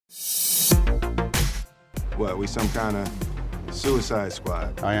What, we some kind of suicide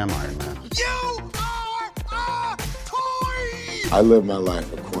squad? I am Iron Man. You are a toy! I live my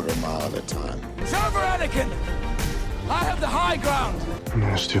life a quarter mile at a time. Server Anakin! I have the high ground! I'm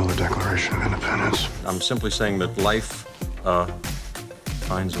gonna steal the Declaration of Independence. I'm simply saying that life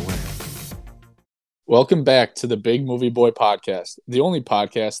finds a way. Welcome back to the Big Movie Boy Podcast, the only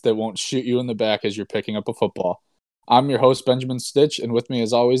podcast that won't shoot you in the back as you're picking up a football. I'm your host, Benjamin Stitch, and with me,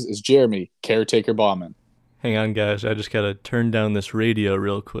 as always, is Jeremy, Caretaker Bauman. Hang on, guys. I just gotta turn down this radio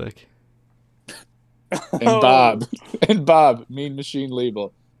real quick. And Bob, Mean Machine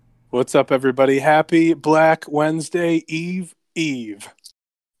Liebel. What's up, everybody? Happy Black Wednesday Eve.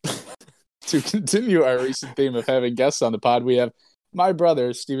 To continue our recent theme of having guests on the pod, we have my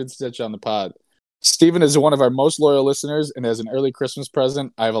brother, Steven Stitch, on the pod. Steven is one of our most loyal listeners, and as an early Christmas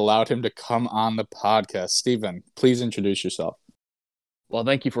present, I've allowed him to come on the podcast. Steven, please introduce yourself. Well,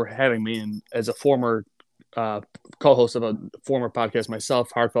 thank you for having me. And as a former co-host of a former podcast myself,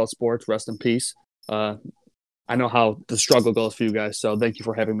 Heartfelt Sports, rest in peace. I know how the struggle goes for you guys, so thank you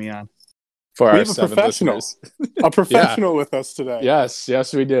for having me on. For we our have a 7 professional, listeners. a professional with us today.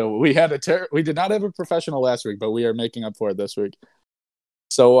 Yes, we do. We had we did not have a professional last week, but we are making up for it this week.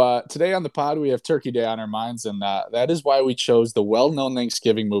 So today on the pod, we have Turkey Day on our minds, and that is why we chose the well-known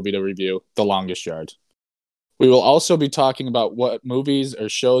Thanksgiving movie to review, The Longest Yard. We will also be talking about what movies or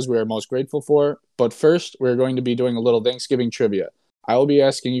shows we are most grateful for, but first, we're going to be doing a little Thanksgiving trivia. I will be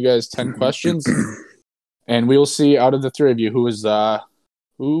asking you guys 10 questions, and we will see out of the three of you who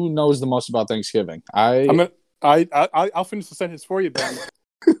knows the most about Thanksgiving. I'll finish the sentence for you, Ben.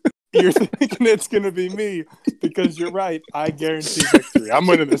 You're thinking it's going to be me because you're right. I guarantee victory. I'm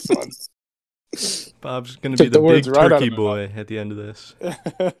winning this one. Bob's going to be the big turkey boy at the end of this.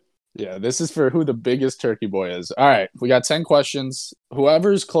 Yeah, this is for who the biggest turkey boy is. All right, we got 10 questions.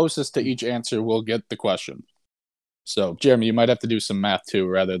 Whoever's closest to each answer will get the question. So, Jeremy, you might have to do some math too,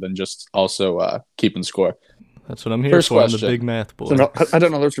 rather than just also keeping score. That's what I'm here for. I'm the big math boy. So I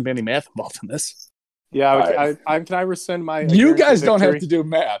don't know there's going to be any math involved in this. Yeah, right. Can I rescind my... You guys don't have to do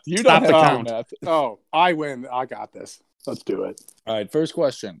math. You don't have to do math. Oh, I win. I got this. Let's do it. All right, first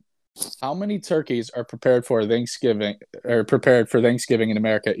question. How many turkeys are prepared for Thanksgiving in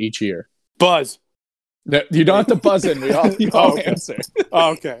America each year? Buzz. You don't have to buzz in. We all answer.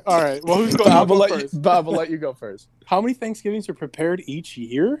 Okay. All right. Well, who's going first? Bob will let you go first. How many Thanksgivings are prepared each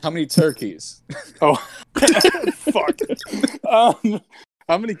year? How many turkeys? Oh, fuck.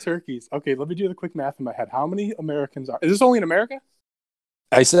 How many turkeys? Okay, let me do the quick math in my head. How many Americans are... Is this only in America?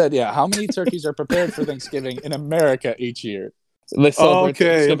 I said, yeah. How many turkeys are prepared for Thanksgiving in America each year? They celebrate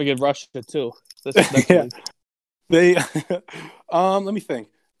Thanksgiving in Russia, too. Yeah. Let me think.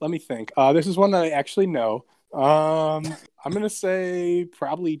 This is one that I actually know. I'm going to say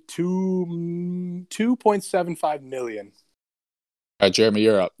probably 2.75 million. All right, Jeremy,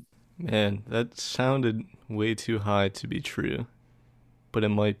 you're up. Man, that sounded way too high to be true. But it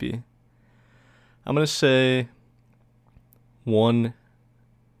might be. I'm going to say 1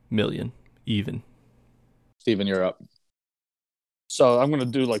 million, even. Steven, you're up. So I'm going to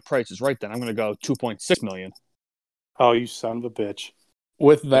do like prices right then. I'm going to go 2.6 million. Oh, you son of a bitch.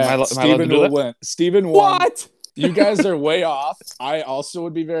 With that, Steven will win. Steven won. What? You guys are way off. I also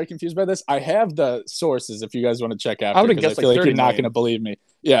would be very confused by this. I have the sources if you guys want to check after. I would have guessed I feel like you're not million. going to believe me.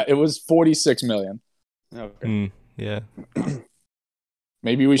 Yeah, it was 46 million. Okay. Yeah.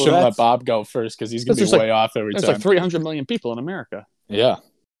 Maybe we shouldn't let Bob go first because he's going to be way off every time. There's like 300 million people in America. Yeah. All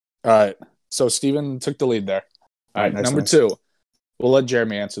right. So Steven took the lead there. All right. Number 2. We'll let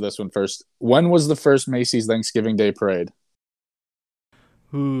Jeremy answer this one first. When was the first Macy's Thanksgiving Day Parade?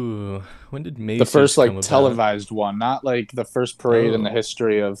 Ooh. When did Macy's The first come televised one, not like the first parade in the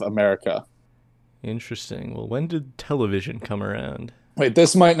history of America. Interesting. Well, when did television come around? Wait,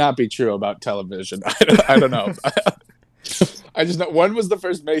 this might not be true about television. I don't know. I just know when was the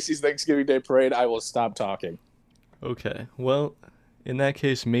first Macy's Thanksgiving Day Parade? I will stop talking. Okay. Well, in that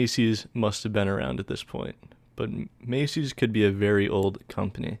case, Macy's must have been around at this point. But Macy's could be a very old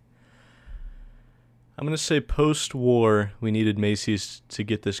company. I'm going to say post-war, we needed Macy's to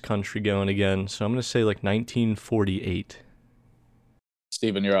get this country going again. So I'm going to say like 1948.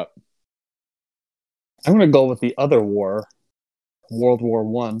 Steven, you're up. I'm going to go with the other war, World War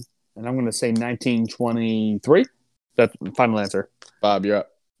I, and I'm going to say 1923. That's the final answer. Bob, you're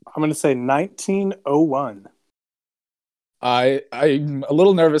up. I'm going to say 1901. I'm a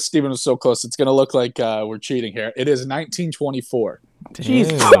little nervous. Steven was so close. It's going to look like we're cheating here. It is 1924.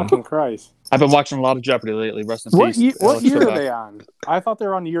 Jesus fucking Christ. I've been watching a lot of Jeopardy lately. Rest in peace. What year are they on? I thought they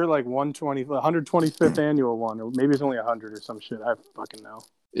were on year like 125th annual one, or maybe it's only 100 or some shit. I fucking know.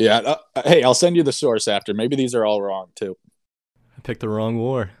 Yeah. Hey, I'll send you the source after. Maybe these are all wrong too. I picked the wrong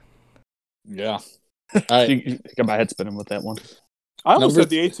war. Yeah. All right. You got my head spinning with that one. I almost Number said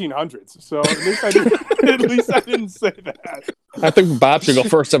the 1800s, so at least I didn't say that. I think Bob should go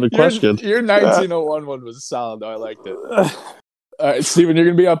first every question. Your 1901 one was solid, though. I liked it. All right, Steven, you're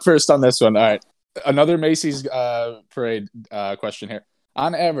going to be up first on this one. All right. Another Macy's parade question here.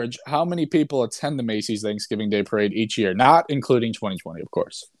 On average, how many people attend the Macy's Thanksgiving Day Parade each year? Not including 2020, of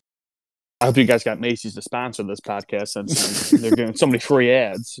course. I hope you guys got Macy's to sponsor this podcast since they're doing so many free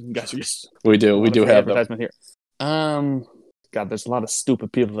ads. You guys are just We do have them. advertisement here. God, there's a lot of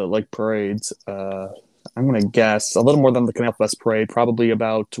stupid people that like parades. I'm gonna guess a little more than the Canal Fest parade, probably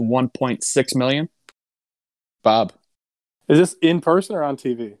about 1.6 million. Bob, Is this in person or on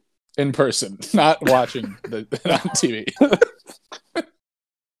TV? in person, not watching on TV.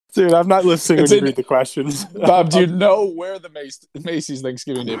 Dude, I'm not listening It's when you in- read the questions. Bob, do you know where the Macy's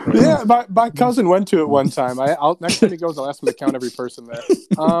Thanksgiving Day Parade is? Yeah, my cousin went to it one time. I'll next time he goes, I'll ask him to count every person there.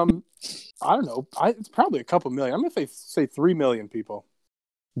 I don't know. It's probably a couple million. I'm gonna say 3 million people.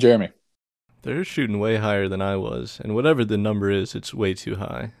 Jeremy. They're shooting way higher than I was, and whatever the number is, it's way too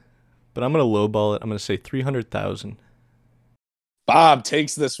high. But I'm gonna lowball it. I'm gonna say 300,000. Bob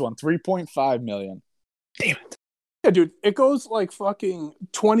takes this one, 3.5 million. Damn it! Yeah, dude, it goes like fucking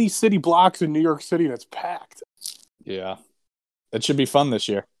 20 city blocks in New York City and it's packed. Yeah. It should be fun this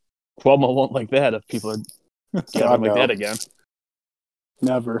year. Cuomo won't like that if people are gathering like no. that again.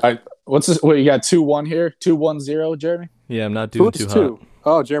 Never. All right. What's this? What, you got 2-1 here? 2-1-0, Jeremy? Yeah, I'm not doing Who's too two? hot.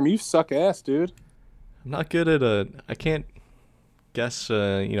 Oh, Jeremy, you suck ass, dude. I'm not good at I can't guess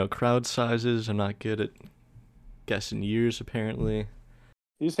crowd sizes. I'm not good at guessing years apparently.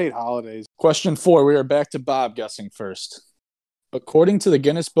 You just hate holidays. Question 4. We are back to Bob guessing first. According to the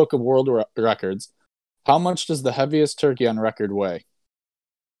Guinness Book of World Records, how much does the heaviest turkey on record weigh?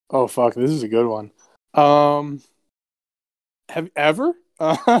 Oh fuck, this is a good one. Have you ever?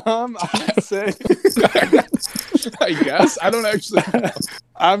 I'd say. I guess. I don't actually know.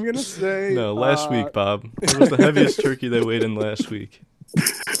 I'm gonna say. No, last week, Bob. What was the heaviest turkey they weighed in last week?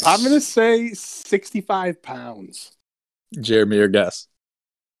 I'm gonna say 65 pounds. Jeremy, your guess.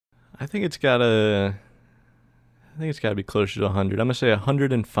 I think it's gotta be closer to 100. I'm gonna say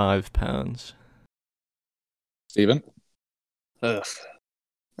 105 pounds. Steven? Ugh.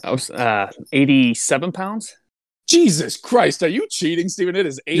 I was 87 pounds. Jesus Christ, are you cheating, Steven? It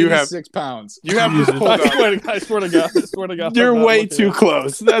is 86 pounds. You have this pulled up. I swear to God. You're I'm not way looking too at it.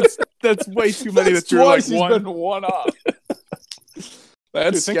 close. That's way too many. That's That you're like twice he's one. been one off.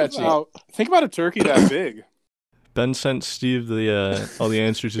 That's Dude, sketchy. Think about a turkey that big. Ben sent Steve all the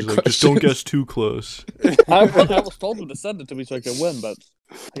answers. He's like, just don't guess too close. I was told him to send it to me so I could win, but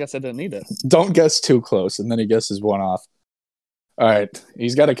I guess I didn't need it. Don't guess too close, and then he guesses one off. All right,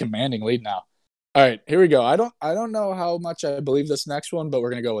 he's got a commanding lead now. All right, here we go. I don't know how much I believe this next one, but we're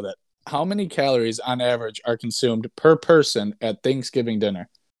gonna go with it. How many calories on average are consumed per person at Thanksgiving dinner?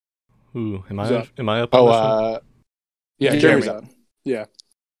 Ooh, am Who's I up on this one? Yeah, Jeremy's Jeremy's up. Yeah.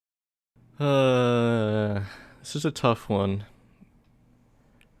 This is a tough one.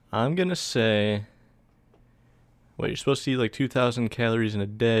 I'm gonna say, you're supposed to eat like 2,000 calories in a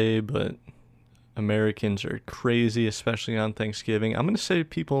day, but Americans are crazy, especially on Thanksgiving. I'm gonna say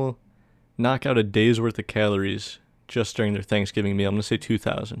people knock out a day's worth of calories just during their Thanksgiving meal. I'm gonna say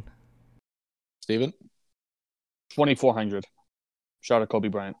 2,000. Steven? 2,400. Shout out Kobe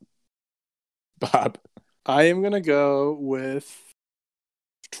Bryant. Bob? I am gonna go with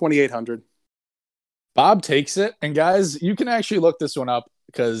 2,800. Bob takes it, and guys, you can actually look this one up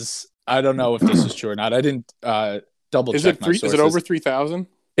because I don't know if this is true or not. I didn't double check my sources. Is it over 3,000?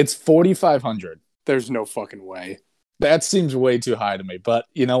 It's 4,500. There's no fucking way. That seems way too high to me. But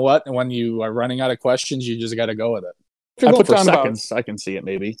you know what? When you are running out of questions, you just got to go with it. If you're I going put for down about- seconds, I can see it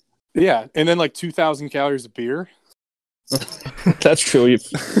maybe. Yeah, and then like 2,000 calories of beer. That's true. You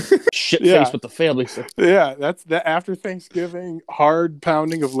shit Yeah. face with the family. So. Yeah, that's that after Thanksgiving hard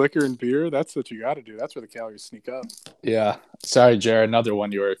pounding of liquor and beer. That's what you got to do. That's where the calories sneak up. Yeah. Sorry, Jared. Another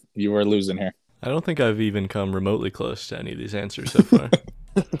one you were losing here. I don't think I've even come remotely close to any of these answers so far.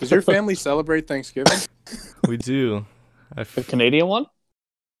 Does your family celebrate Thanksgiving? We do. The Canadian one?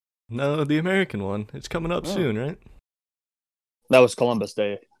 No, the American one. It's coming up soon, right? That was Columbus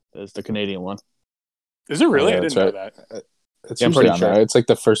Day. Is the Canadian one. Is it really? Yeah, I that's didn't know right. that. It's Yeah, I'm usually pretty on sure. there. It's like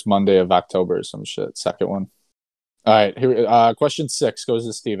the first Monday of October or some shit. Second one. All right. Here. Question 6 goes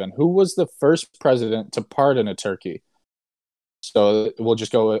to Steven. Who was the first president to pardon a turkey? So we'll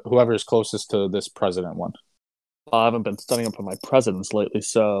just go with whoever is closest to this president one. I haven't been studying up on my presidents lately,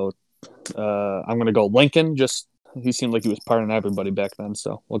 so I'm going to go Lincoln. Just He seemed like he was pardoning everybody back then,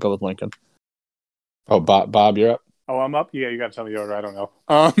 so we'll go with Lincoln. Oh, Bob, you're up. Oh, I'm up. Yeah, you got to tell me the order. I don't know.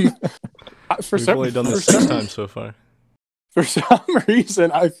 We've only done this 6 times so far. For some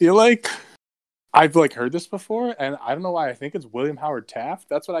reason, I feel like I've heard this before, and I don't know why. I think it's William Howard Taft.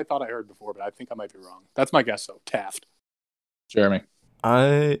 That's what I thought I heard before, but I think I might be wrong. That's my guess, though. Taft. Jeremy.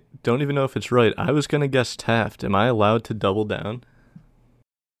 I don't even know if it's right. I was going to guess Taft. Am I allowed to double down?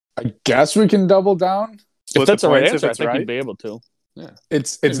 I guess we can double down. If that's the right points answer, I it's think right. you'd be able to. Yeah.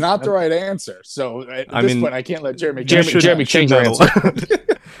 It's not the right answer. So at this point, I can't let Jeremy. Jeremy change your answer.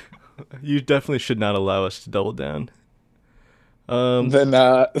 You definitely should not allow us to double down. Then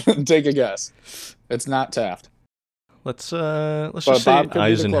take a guess. It's not Taft. Let's just say Bob could be the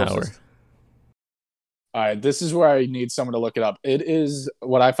Eisenhower. closest. All right, this is where I need someone to look it up. It is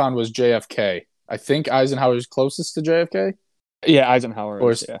what I found was JFK. I think Eisenhower is closest to JFK. Yeah, Eisenhower.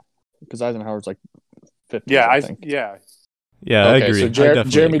 Or Yeah, because Eisenhower's like 50. Yeah, I think. Yeah, Okay, I agree. so I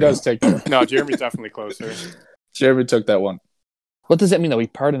definitely Jeremy agree. does take that. No, Jeremy's definitely closer. Jeremy took that one. What does that mean, though? He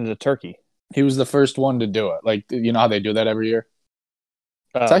pardoned a turkey. He was the first one to do it. Like, you know how they do that every year?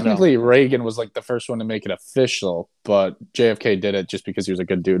 Technically, Reagan was like the first one to make it official, but JFK did it just because he was a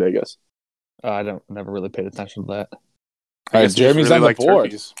good dude, I guess. I never really paid attention to that. All right, Jeremy's on the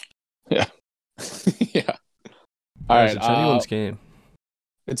board. turkeys. Yeah. Yeah. All right. It's anyone's game.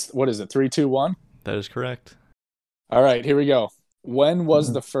 It's, what is it, 3, 2, 1? That is correct. All right, here we go. When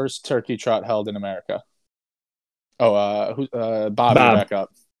was the first turkey trot held in America? Oh, Bob, you're back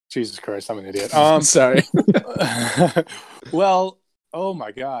up. Jesus Christ, I'm an idiot. Sorry. Well, oh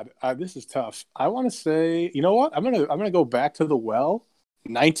my God, this is tough. I want to say, you know what? I'm gonna go back to the well,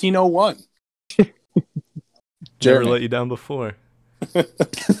 1901. Never let you down before.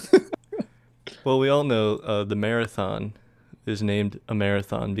 Well, we all know the marathon is named a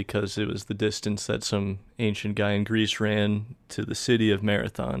marathon because it was the distance that some ancient guy in Greece ran to the city of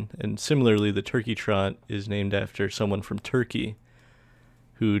Marathon. And similarly, the turkey trot is named after someone from Turkey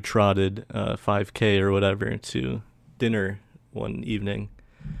who trotted 5K or whatever to dinner one evening.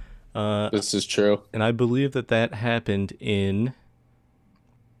 This is true. And I believe that happened in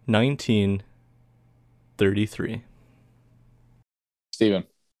 1933. Steven.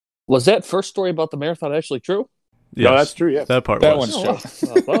 Was that first story about the marathon actually true? Yes, No, that's true, yeah. That part That was. one's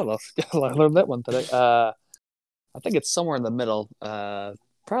true. Well, I learned that one today. I think it's somewhere in the middle,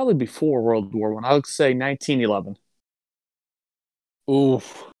 probably before World War I. I would say 1911. Ooh,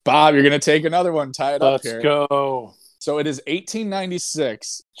 Bob, you're gonna take another one. Tie it up Let's here. go. So it is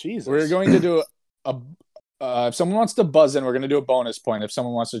 1896. Jesus. We're going to do if someone wants to buzz in, we're going to do a bonus point. If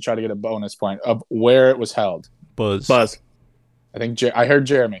someone wants to try to get a bonus point of where it was held. Buzz. I think I heard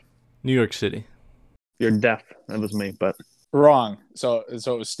Jeremy. New York City. You're deaf. That was me, but Wrong. So it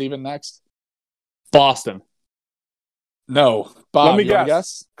was Steven next? Boston. No. Bob, Let me you wanna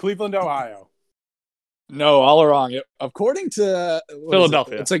guess. Cleveland, Ohio. No, all wrong. According to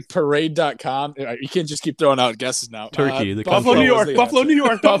Philadelphia. it's like parade.com. You can't just keep throwing out guesses now. Turkey, the Buffalo, country. New York. Buffalo, New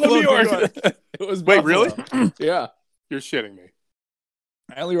York. Buffalo, New York. It was Wait, Buffalo. really? Yeah. You're shitting me.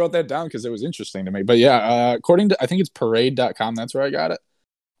 I only wrote that down because it was interesting to me. But yeah, according to, I think it's parade.com. That's where I got it.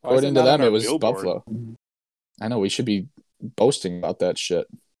 Why is According it to not them, on it our was billboard? Buffalo. I know we should be boasting about that shit.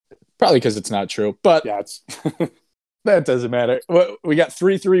 Probably because it's not true, but Yeah, it's that doesn't matter. We got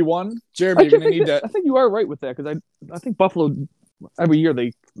 3-3-1. Jeremy, you're gonna need I that. think you are right with that because I think Buffalo every year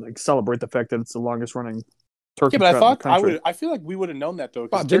they celebrate the fact that it's the longest running turkey. yeah, but I trot in the thought country. I feel like we would have known that though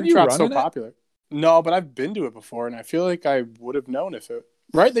Bob, because didn't turkey you trot's run so in it? popular. No, but I've been to it before, and I feel like I would have known if it.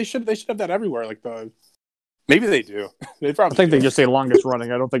 Right? They should have that everywhere. Like maybe they do. They probably. I think they do. just say longest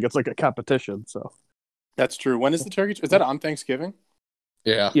running. I don't think it's like a competition. So That's true. When is the turkey? Is that on Thanksgiving?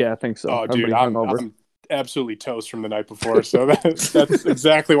 Yeah. yeah, I think so. Oh, dude, Everybody I'm hungover. absolutely toast from the night before, so that's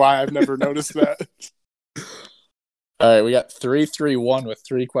exactly why I've never noticed that. All right, we got 3-3-1 with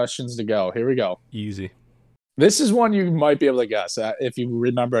 3 questions to go. Here we go. Easy. This is one you might be able to guess if you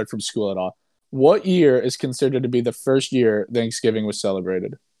remember it from school at all. What year is considered to be the first year Thanksgiving was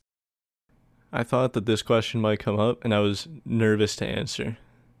celebrated? I thought that this question might come up, and I was nervous to answer.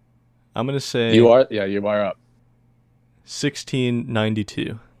 I'm going to say... You are? Yeah, you are up.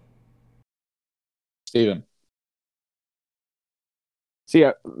 1692. Steven. See,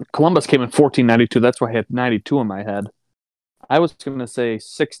 Columbus came in 1492. That's why I had 92 in my head. I was going to say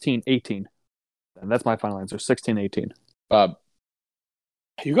 1618. And that's my final answer, 1618. Bob.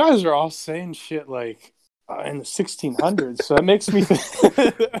 You guys are all saying shit like in the 1600s, so that makes me think.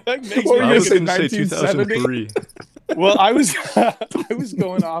 What were I you was say, going to say 1970? 2003. Well, I was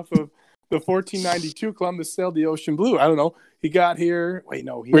going off of The 1492 Columbus sailed the ocean blue. I don't know. He got here. Wait,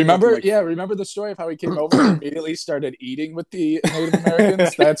 no. Remember the story of how he came over and immediately started eating with the Native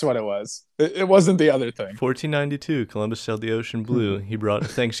Americans? That's what it was. It wasn't the other thing. 1492, Columbus sailed the ocean blue. He brought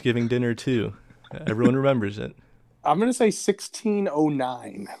Thanksgiving dinner too. Everyone remembers it. I'm going to say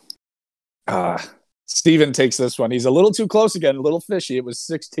 1609. Steven takes this one. He's a little too close again, a little fishy. It was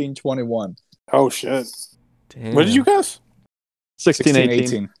 1621. Oh, shit. Damn. What did you guess?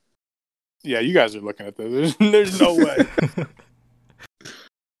 1618. Yeah, you guys are looking at this. There's no way.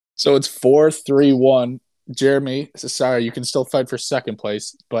 So it's 4-3-1. Jeremy, sorry, you can still fight for second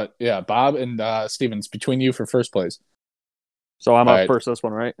place. But yeah, Bob and Steven's between you for first place. So I'm All up right. first this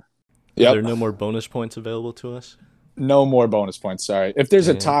one, right? Yep. Are there no more bonus points available to us? No more bonus points, sorry. If there's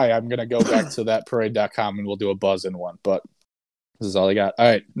a Damn. tie, I'm going to go back to thatparade.com and we'll do a buzz-in one. But this is all I got. All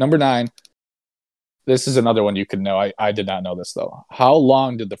right, number 9. This is another one you could know. I did not know this, though. How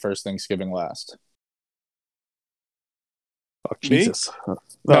long did the first Thanksgiving last? Oh, Jesus.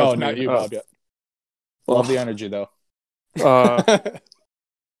 No, not you, Bob, yet. Love the energy, though.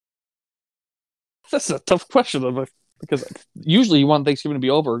 That's a tough question, because usually you want Thanksgiving to be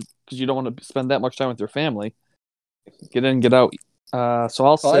over because you don't want to spend that much time with your family. Get in, get out. So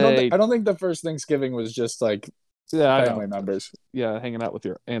I'll say... I don't think the first Thanksgiving was just, like, family members. Yeah, hanging out with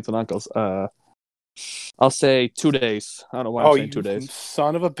your aunts and uncles. I'll say 2 days. I don't know why I'm saying 2 days.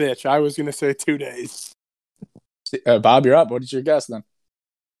 Son of a bitch. I was going to say 2 days. Bob, you're up. What is your guess, then?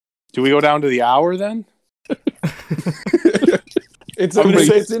 Do we go down to the hour, then? It's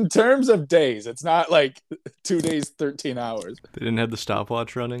in terms of days. It's not like 2 days, 13 hours. They didn't have the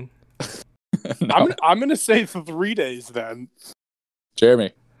stopwatch running? No. I'm going to say 3 days, then.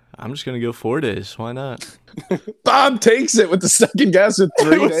 Jeremy. I'm just going to go 4 days. Why not? Bob takes it with the second guess with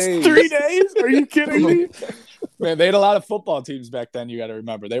 3 days. 3 days? Are you kidding me? Man, they had a lot of football teams back then, you got to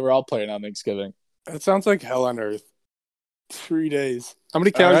remember. They were all playing on Thanksgiving. That sounds like hell on earth. 3 days. How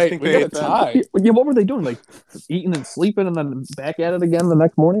many calories do you think they ate? tie? Yeah, what were they doing? Like eating and sleeping and then back at it again the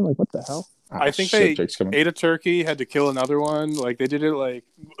next morning? Like, what the hell? I think they ate a turkey, had to kill another one. Like, they did it like...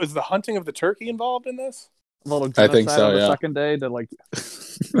 Was the hunting of the turkey involved in this? A little I think genocide so, on the yeah. second day to like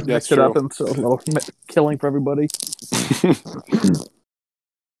That's mix it up and so a little killing for everybody.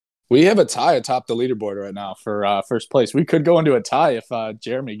 We have a tie atop the leaderboard right now for first place. We could go into a tie if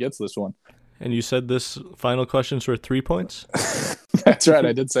Jeremy gets this one. And you said this final question's worth 3 points? That's right.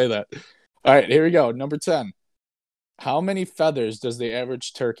 I did say that. All right, here we go. Number 10. How many feathers does the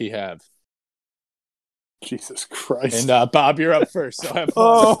average turkey have? Jesus Christ. And Bob, you're up first. So have fun.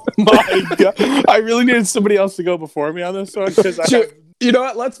 Oh my God. I really needed somebody else to go before me on this one. You know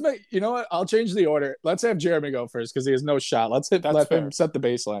what? I'll change the order. Let's have Jeremy go first because he has no shot. Let him set the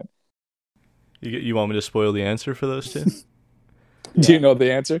baseline. You want me to spoil the answer for those two? Do you know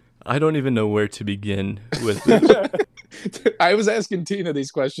the answer? I don't even know where to begin with this. I was asking Tina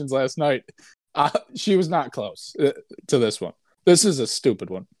these questions last night. She was not close to this one. This is a stupid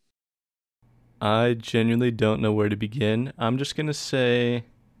one. I genuinely don't know where to begin. I'm just going to say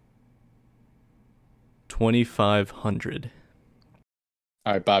 2,500.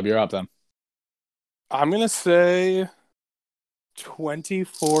 All right, Bob, you're up then. I'm going to say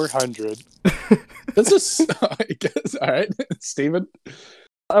 2,400. This is, I guess, all right, Steven.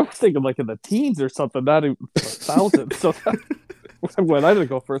 I was thinking like in the teens or something, not even 1,000. So I'm glad I didn't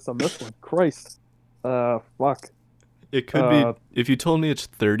go first on this one. Christ. Fuck. It could be, if you told me it's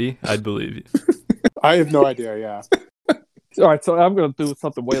 30, I'd believe you. I have no idea, yeah. All right, so I'm going to do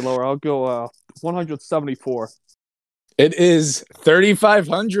something way lower. I'll go 174. It is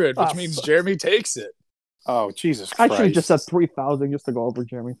 3,500, which means Jeremy takes it. Oh, Jesus I Christ. should have just said 3,000 just to go over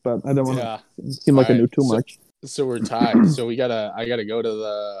Jeremy, but I didn't want to seem like All I knew right, too much. So we're tied. So I gotta go to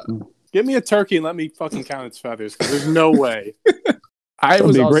the. Give me a turkey and let me fucking count its feathers, because there's no way. I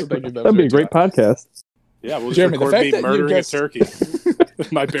was also great, thinking that'd be a great podcast. Yeah, we'll just Jeremy, record me murdering a turkey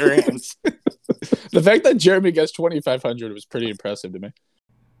with my bare hands. The fact that Jeremy guessed 2,500 was pretty impressive to me.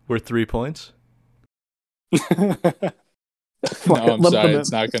 Worth 3 points? No, I'm sorry.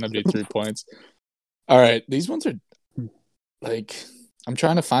 It's not going to be 3 points. All right. These ones are like, I'm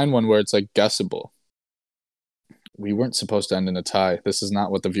trying to find one where it's like guessable. We weren't supposed to end in a tie. This is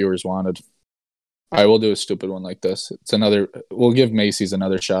not what the viewers wanted. I will do a stupid one like this. We'll give Macy's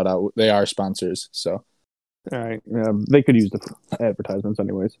another shout out. They are sponsors. So, all right. They could use the advertisements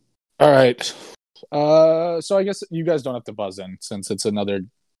anyways. All right. So I guess you guys don't have to buzz in since it's another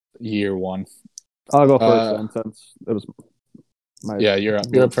year one. I'll go first then, since it was my... Yeah, you're up.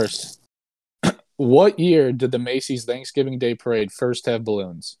 You're up first. What year did the Macy's Thanksgiving Day Parade first have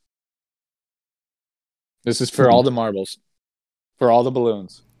balloons? This is for all the marbles. For all the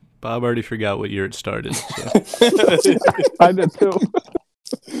balloons. Bob already forgot what year it started. So. I did too.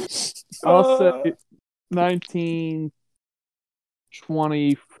 I'll say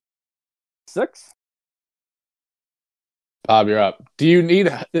 1926. Bob, you're up. Do you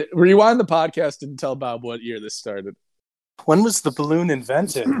need rewind the podcast and tell Bob what year this started? When was the balloon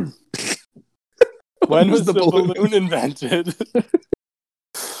invented? When was the balloon invented?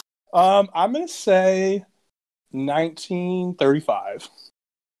 I'm gonna say 1935.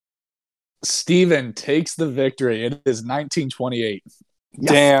 Steven takes the victory. It is 1928.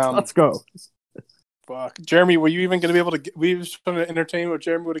 Yes, Damn. let's go. Fuck. Jeremy, were you even going to be able to were you just going to entertain what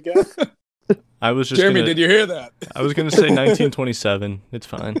Jeremy would have guessed? I was just Jeremy, did you hear that? I was going to say 1927. It's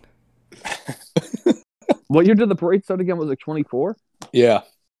fine. What year did the parade start again? Was it 24? Yeah.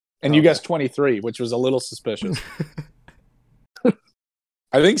 And you guessed 23, which was a little suspicious.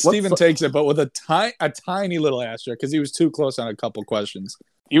 I think Steven takes it, but with a tiny little asterisk because he was too close on a couple questions.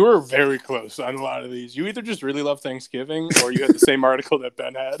 You were very close on a lot of these. You either just really love Thanksgiving or you had the same article that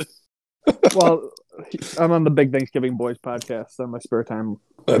Ben had. Well, I'm on the Big Thanksgiving Boys podcast on my spare time.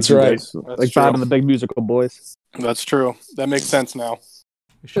 That's right. That's like true. Bob and the Big Musical Boys. That's true. That makes sense now.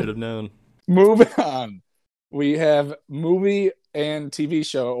 We should have known. Moving on. We have movie and TV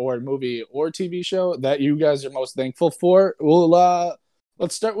show, or movie or TV show that you guys are most thankful for.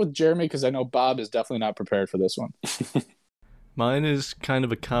 Let's start with Jeremy because I know Bob is definitely not prepared for this one. Mine is kind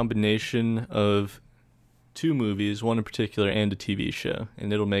of a combination of two movies, one in particular, and a TV show,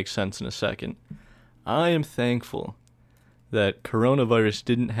 and it'll make sense in a second. I am thankful that coronavirus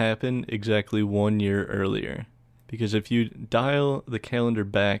didn't happen exactly 1 year earlier, because if you dial the calendar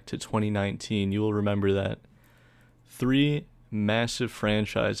back to 2019, you will remember that 3 massive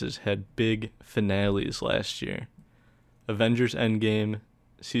franchises had big finales last year. Avengers Endgame,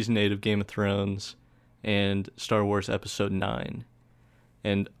 Season 8 of Game of Thrones, and Star Wars Episode 9.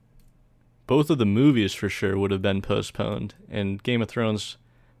 And both of the movies for sure would have been postponed, and Game of Thrones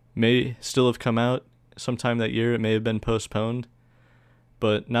may still have come out sometime that year. It may have been postponed.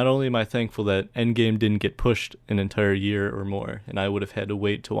 But not only am I thankful that Endgame didn't get pushed an entire year or more, and I would have had to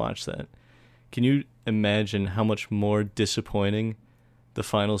wait to watch that. Can you imagine how much more disappointing the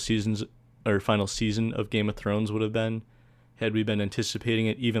final season of Game of Thrones would have been had we been anticipating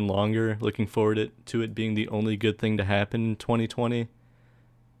it even longer, looking forward to it being the only good thing to happen in 2020,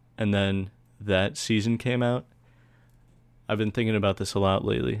 and then that season came out? I've been thinking about this a lot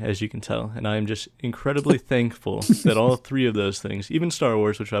lately, as you can tell, and I am just incredibly thankful that all 3 of those things, even Star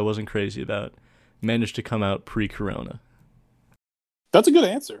Wars, which I wasn't crazy about, managed to come out pre-corona. That's a good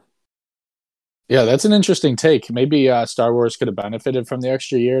answer. Yeah, that's an interesting take. Maybe Star Wars could have benefited from the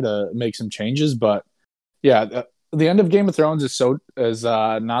extra year to make some changes, but yeah, the end of Game of Thrones is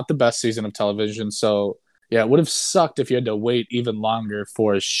not the best season of television. So yeah, it would have sucked if you had to wait even longer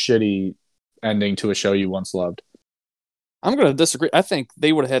for a shitty ending to a show you once loved. I'm going to disagree. I think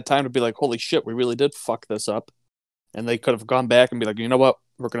they would have had time to be like, holy shit, we really did fuck this up. And they could have gone back and be like, you know what?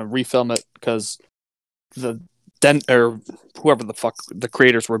 We're going to refilm it because whoever the fuck the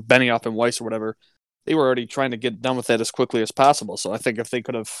creators were, Benioff and Weiss or whatever, they were already trying to get done with that as quickly as possible. So I think if they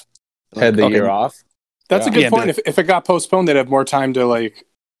could have had the year off. That's a good point. If it got postponed, they'd have more time to like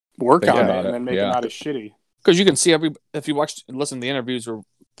work on it and then make it not as shitty. Because you can see if you watch and listen to the interviews where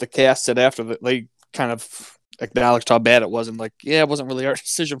the cast said after that, they kind of acknowledged how bad it was and like, yeah, it wasn't really our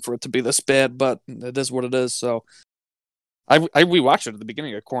decision for it to be this bad, but it is what it is. So I rewatched it at the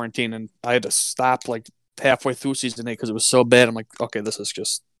beginning of quarantine and I had to stop like halfway through season 8 because it was so bad. I'm like, okay, this is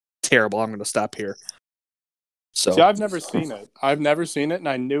just terrible. I'm going to stop here. So see, I've never seen it, and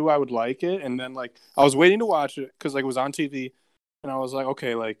I knew I would like it, and then like I was waiting to watch it because like it was on TV, and I was like,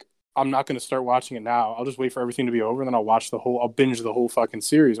 okay, like I'm not going to start watching it now. I'll just wait for everything to be over, and then I'll binge the whole fucking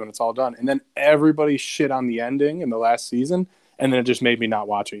series when it's all done. And then everybody shit on the ending in the last season, and then it just made me not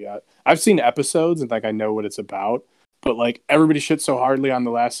watch it yet. I've seen episodes and like I know what it's about, but like everybody shit so hardly on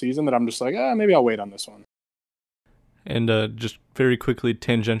the last season that I'm just like, maybe I'll wait on this one. And just very quickly,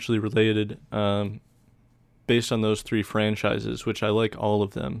 tangentially related, based on those 3 franchises, which I like all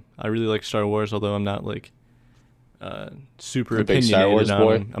of them. I really like Star Wars, although I'm not like super opinionated on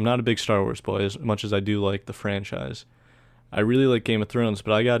them. I'm not a big Star Wars boy as much as I do like the franchise. I really like Game of Thrones,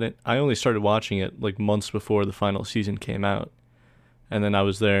 but I only started watching it like months before the final season came out. And then I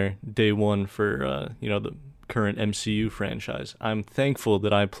was there day one for the current MCU franchise. I'm thankful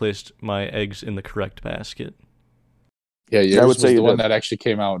that I placed my eggs in the correct basket. Yeah, yours was the one that actually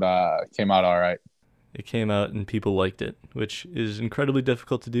came out all right. It came out and people liked it, which is incredibly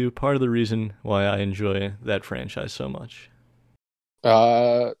difficult to do. Part of the reason why I enjoy that franchise so much.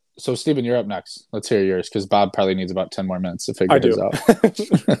 So Steven, you're up next. Let's hear yours because Bob probably needs about 10 more minutes to figure I his do.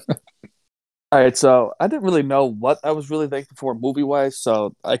 out. All right, so I didn't really know what I was really thankful for movie wise,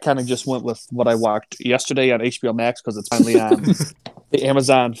 so I kind of just went with what I watched yesterday on HBO Max because it's finally on the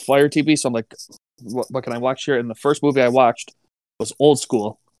Amazon Fire TV. So I'm like, what can I watch here? And the first movie I watched was Old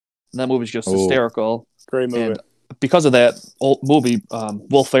School, and that movie's just hysterical. Great movie. And because of that old movie,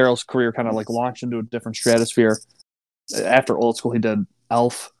 Will Ferrell's career kind of like launched into a different stratosphere. After Old School, he did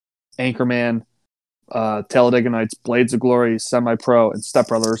Elf, Anchorman, Talladega Nights, Blades of Glory, Semi-Pro, and Step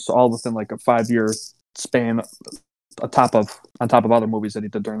Brothers, all within like a 5-year span on top of other movies that he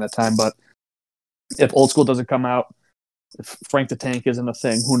did during that time. But if Old School doesn't come out, if Frank the Tank isn't a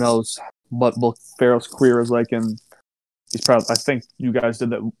thing, who knows what Will Ferrell's career is like. And he's probably, I think you guys did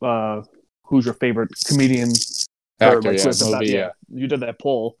that, who's your favorite comedian? Actor, movie, yeah. You did that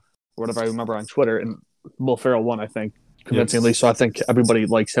poll, or whatever I remember on Twitter, and Will Ferrell won, I think, convincingly. Yes. So I think everybody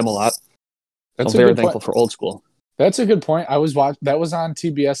likes him a lot. That's I'm very thankful for Old School. That's a good point. That was on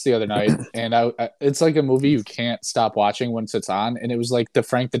TBS the other night, and it's like a movie you can't stop watching once it's on. And it was like the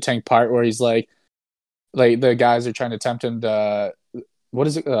Frank the Tank part where he's like the guys are trying to tempt him to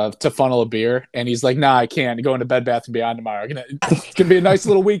to funnel a beer, and he's like, "Nah, I can't. Going to Bed Bath & Beyond tomorrow. It can be a nice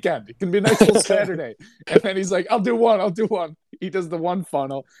little weekend. It can be a nice little Saturday." And then he's like, "I'll do one." He does the one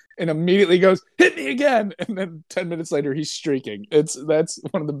funnel and immediately goes, "Hit me again!" And then 10 minutes later, he's streaking. That's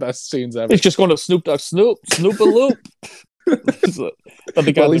one of the best scenes ever. He's just going to Snoop Dogg, Snoop a loop. But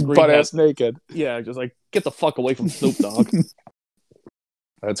the guy he's butt ass naked. Yeah, just like get the fuck away from Snoop Dogg.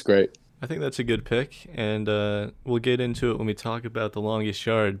 That's great. I think that's a good pick, and we'll get into it when we talk about The Longest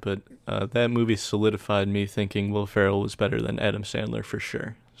Yard, but that movie solidified me thinking Will Ferrell was better than Adam Sandler for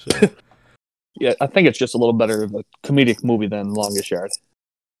sure. So. Yeah, I think it's just a little better of a comedic movie than Longest Yard.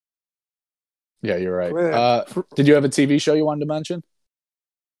 Yeah, you're right. Did you have a TV show you wanted to mention?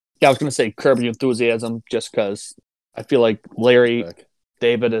 Yeah, I was going to say Curb Your Enthusiasm, just because I feel like Larry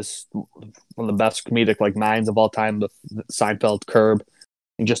David is one of the best comedic like minds of all time, the Seinfeld, Curb,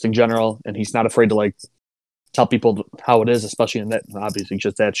 and just in general, and he's not afraid to like tell people how it is, especially in that, obviously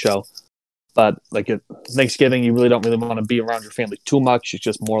just that show. But like at Thanksgiving, you really don't want to be around your family too much. It's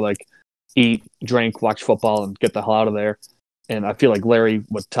just more like eat, drink, watch football, and get the hell out of there. And I feel like Larry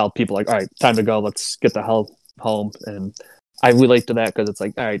would tell people like, "All right, time to go. Let's get the hell home." And I relate to that because it's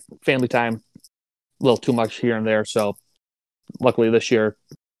like, all right, family time, a little too much here and there. So luckily this year,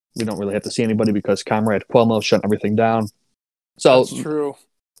 we don't really have to see anybody because Comrade Cuomo shut everything down. So that's true.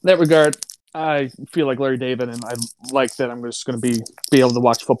 In that regard, I feel like Larry David, and I like that I'm just going to be able to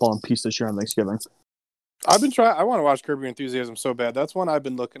watch football in peace this year on Thanksgiving. I want to watch Curb Your Enthusiasm so bad. That's one I've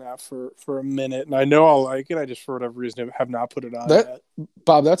been looking at for a minute, and I know I'll like it. I just, for whatever reason, have not put it on yet.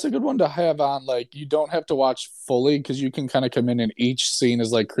 Bob, that's a good one to have on. Like, you don't have to watch fully because you can kind of come in and each scene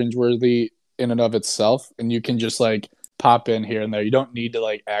is like cringeworthy in and of itself, and you can just like pop in here and there. You don't need to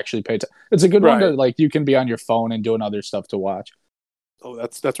like actually pay attention. It's a good one to like you can be on your phone and doing other stuff to watch. Oh,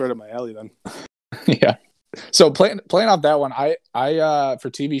 that's right up my alley then. Yeah. So playing off that one, I for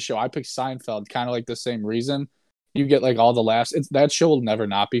TV show I picked Seinfeld, kind of like the same reason. You get like all the laughs. That show will never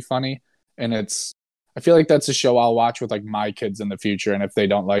not be funny, and I feel like that's a show I'll watch with like my kids in the future, and if they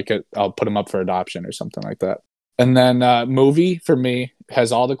don't like it, I'll put them up for adoption or something like that. And then movie for me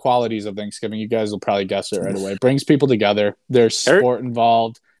has all the qualities of Thanksgiving. You guys will probably guess it right away. Brings people together. There's sport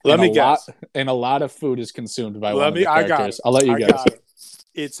involved. Let me guess. And a lot of food is consumed by one of the characters. I'll let you guess.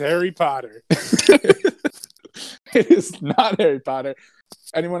 It's Harry Potter. It is not Harry Potter.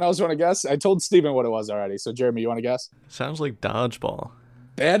 Anyone else want to guess? I told Steven what it was already. So, Jeremy, you want to guess? Sounds like Dodgeball.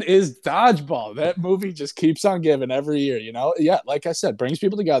 That is Dodgeball. That movie just keeps on giving every year, you know? Yeah, like I said, brings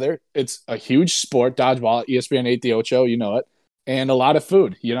people together. It's a huge sport, Dodgeball. ESPN 8 the Ocho, you know it. And a lot of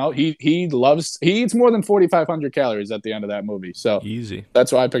food, you know? He eats more than 4,500 calories at the end of that movie. So, easy.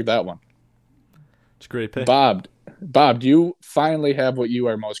 That's why I picked that one. It's a great pick. Bob, do you finally have what you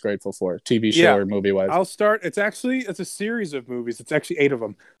are most grateful for, TV show or movie wise? I'll start. It's a series of movies. It's actually 8 of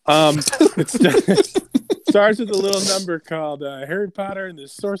them. It starts with a little number called Harry Potter and the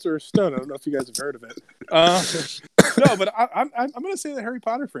Sorcerer's Stone. I don't know if you guys have heard of it. No, but I'm going to say the Harry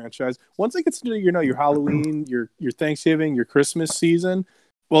Potter franchise. Once it gets into your Halloween, your Thanksgiving, your Christmas season.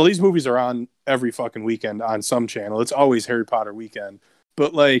 Well, these movies are on every fucking weekend on some channel. It's always Harry Potter weekend.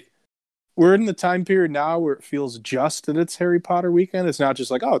 But like, we're in the time period now where it feels just that it's Harry Potter weekend. It's not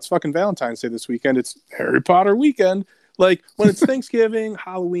just like, oh, it's fucking Valentine's Day this weekend. It's Harry Potter weekend. Like when it's Thanksgiving,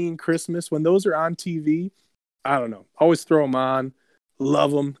 Halloween, Christmas, when those are on TV, I don't know. Always throw them on.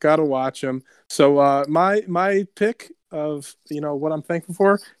 Love them. Got to watch them. So my pick of, what I'm thankful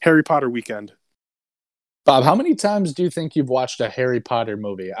for, Harry Potter weekend. Bob, how many times do you think you've watched a Harry Potter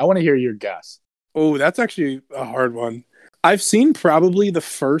movie? I want to hear your guess. Oh, that's actually a hard one. I've seen probably the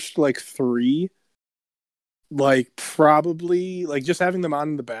first like 3, like probably like just having them on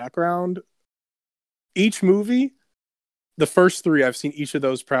in the background. Each movie, the first 3, I've seen each of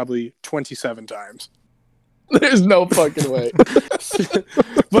those probably 27 times. There's no fucking way.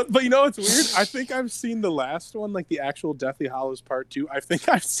 But you know what's weird? I think I've seen the last one, like the actual Deathly Hallows Part 2. I think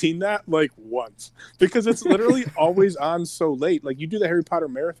I've seen that like once because it's literally always on so late. Like you do the Harry Potter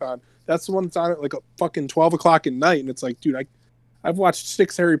marathon, that's the one that's on at like a fucking 12 o'clock at night, and it's like, dude, I've watched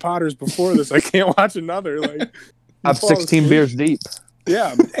 6 Harry Potters before this. I can't watch another. Like I'm 16 beers deep.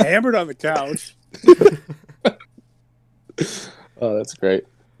 Yeah, I'm hammered on the couch. Oh, that's great.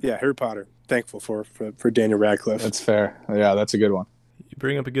 Yeah, Harry Potter. Thankful for Daniel Radcliffe. That's fair. Yeah, that's a good one. You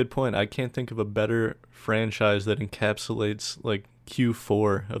bring up a good point. I can't think of a better franchise that encapsulates like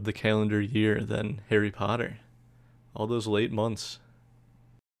Q4 of the calendar year than Harry Potter. All those late months.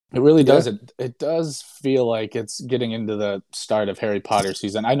 It really does. It does feel like it's getting into the start of Harry Potter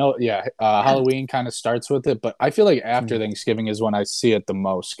season. I know, Halloween kind of starts with it, but I feel like after Thanksgiving is when I see it the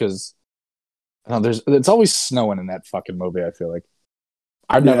most because it's always snowing in that fucking movie. I feel like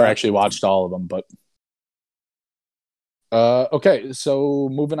I've never actually watched all of them, but okay. So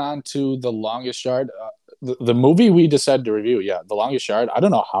moving on to The Longest Yard, the movie we decided to review. Yeah, The Longest Yard. I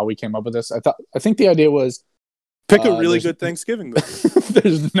don't know how we came up with this. I think the idea was pick a really good Thanksgiving movie.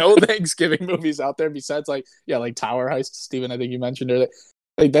 There's no Thanksgiving movies out there besides like Tower Heist. Steven, I think you mentioned earlier.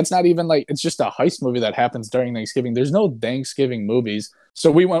 Like that's not even like it's just a heist movie that happens during Thanksgiving. There's no Thanksgiving movies, so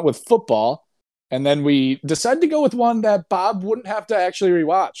we went with football. And then we decided to go with one that Bob wouldn't have to actually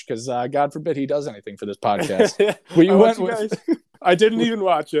rewatch because God forbid he does anything for this podcast. I didn't even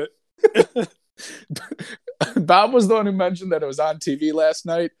watch it. Bob was the one who mentioned that it was on TV last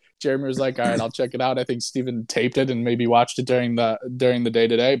night. Jeremy was like, all right, I'll check it out. I think Steven taped it and maybe watched it during the day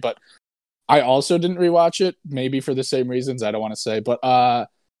today. But I also didn't rewatch it, maybe for the same reasons. I don't want to say. But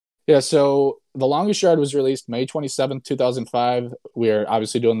so The Longest Yard was released May 27th, 2005. We are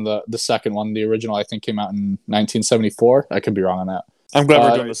obviously doing the second one. The original, I think, came out in 1974. I could be wrong on that. I'm glad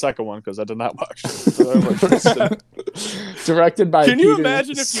we're doing the second one because I did not watch it. Directed by Can you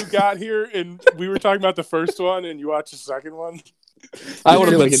imagine if you got here and we were talking about the first one and you watched the second one? I would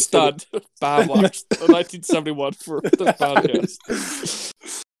have been stunned. Bob watched the 1971 for the podcast.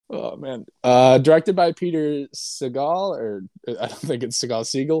 Oh, man. Directed by Peter Segal, or I don't think it's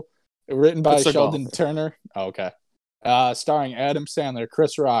Siegel. Written by Sheldon Turner. Oh, okay. Starring Adam Sandler,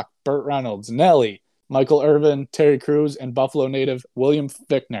 Chris Rock, Burt Reynolds, Nelly, Michael Irvin, Terry Crews, and Buffalo native William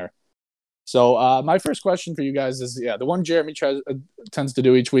Fichtner. So my first question for you guys is, the one Jeremy tends to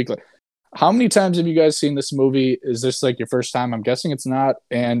do each week. Like, how many times have you guys seen this movie? Is this like your first time? I'm guessing it's not.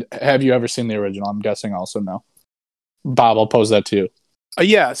 And have you ever seen the original? I'm guessing also no. Bob, I'll pose that to you.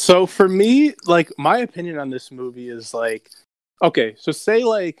 Yeah. So for me, like my opinion on this movie is like, okay, so say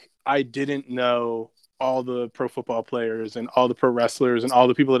like I didn't know all the pro football players and all the pro wrestlers and all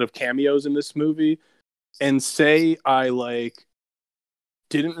the people that have cameos in this movie, and say I like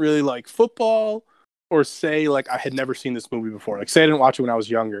didn't really like football, or say like I had never seen this movie before. Like say I didn't watch it when I was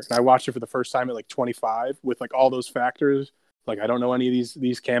younger and I watched it for the first time at like 25 with like all those factors. Like I don't know any of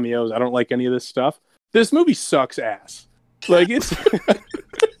these cameos. I don't like any of this stuff. This movie sucks ass. Like it's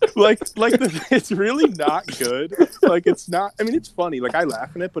it's really not good. Like it's not. I mean, it's funny. Like I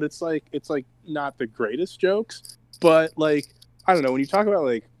laugh in it, but it's like not the greatest jokes. But like I don't know, when you talk about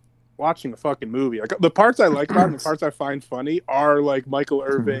like watching a fucking movie, like the parts I like about it and the parts I find funny are like Michael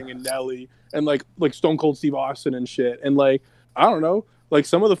Irving and Nelly and like Stone Cold Steve Austin and shit. And like I don't know, like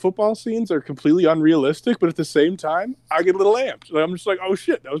some of the football scenes are completely unrealistic, but at the same time, I get a little amped. Like, I'm just like, oh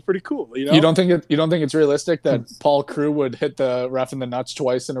shit, that was pretty cool. You know? You don't think it's realistic that Paul Crewe would hit the ref in the nuts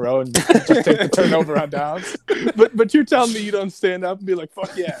twice in a row and just take the turnover on downs? But you're telling me you don't stand up and be like,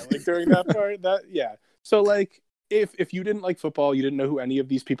 fuck yeah, like during that part, that yeah. So like, if you didn't like football, you didn't know who any of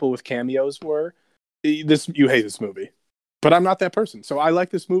these people with cameos were, you hate this movie. But I'm not that person, so I like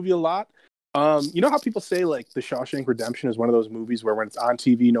this movie a lot. You know how people say like The Shawshank Redemption is one of those movies where when it's on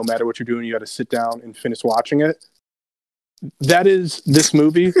TV, no matter what you're doing, you got to sit down and finish watching it. That is this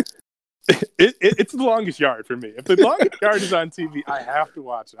movie. It's The Longest Yard for me. If The Longest Yard is on TV, I have to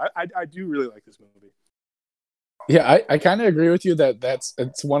watch it. I do really like this movie. Yeah, I kind of agree with you that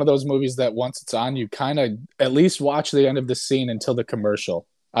it's one of those movies that once it's on, you kind of at least watch the end of the scene until the commercial.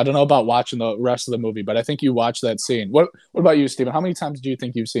 I don't know about watching the rest of the movie, but I think you watch that scene. What about you, Steven? How many times do you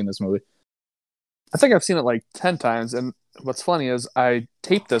think you've seen this movie? I think I've seen it like 10 times. And what's funny is I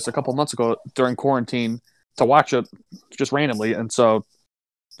taped this a couple months ago during quarantine to watch it just randomly. And so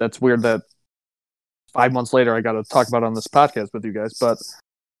that's weird that 5 months later, I got to talk about it on this podcast with you guys. But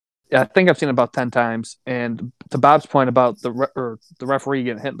yeah, I think I've seen it about 10 times. And to Bob's point about the referee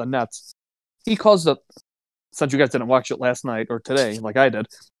getting hit in the nuts, he calls since you guys didn't watch it last night or today, like I did,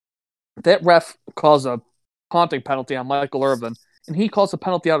 that ref calls a taunting penalty on Michael Irvin, and he calls the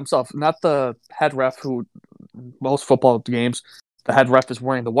penalty out himself, not the head ref who, most football games, the head ref is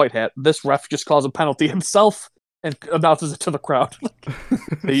wearing the white hat. This ref just calls a penalty himself and announces it to the crowd.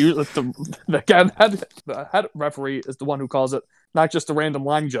 The head referee is the one who calls it, not just a random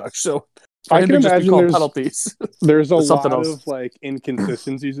line judge. So I can imagine penalties. There's a lot of like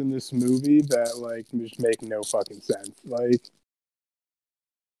inconsistencies in this movie that like just make no fucking sense. Like,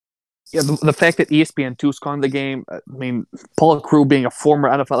 yeah, the fact that ESPN2 is calling the game. I mean, Paul Crewe being a former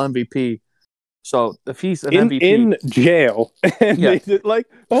NFL MVP. So if he's an MVP in jail, and yeah,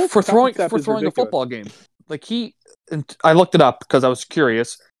 for throwing a ridiculous. football game, like I looked it up because I was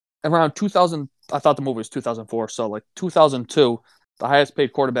curious. Around 2000, I thought the movie was 2004, so like 2002, the highest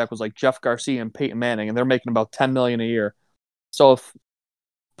paid quarterback was like Jeff Garcia and Peyton Manning, and they're making about $10 million a year. So if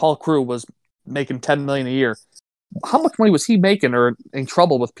Paul Crewe was making $10 million a year, how much money was he making or in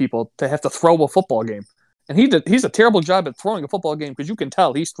trouble with people to have to throw a football game? And he's a terrible job at throwing a football game because you can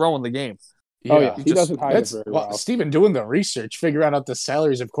tell he's throwing the game. Yeah, he doesn't hide it very well. Steven doing the research, figuring out the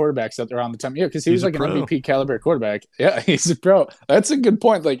salaries of quarterbacks that around the time. Yeah, because he was like an MVP caliber quarterback. Yeah, he's a pro. That's a good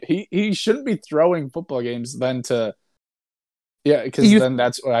point. Like he shouldn't be throwing football games then to. Yeah, because then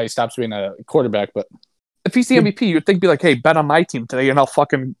that's why he stops being a quarterback. But if he's the MVP, you'd think be like, hey, bet on my team today, and I'll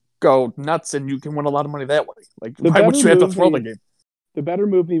fucking go nuts, and you can win a lot of money that way. Like, why would you have to throw the game? The better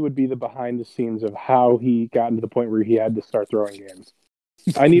movie would be the behind the scenes of how he got to the point where he had to start throwing games.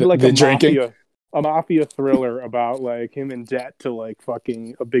 I need like a mafia thriller about like him in debt to like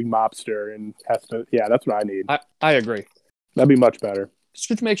fucking a big mobster and has to. Yeah, that's what I need. I agree. That'd be much better.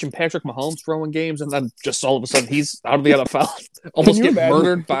 Just mention Patrick Mahomes throwing games, and then just all of a sudden he's out of the NFL, almost get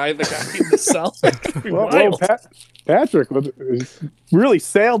murdered by the guy in the cell. Patrick really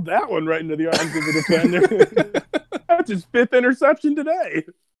sailed that one right into the arms of the defender. That's his 5th interception today.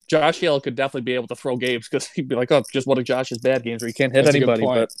 Josh Hill could definitely be able to throw games because he'd be like, "Oh, just one of Josh's bad games where he can't hit anybody."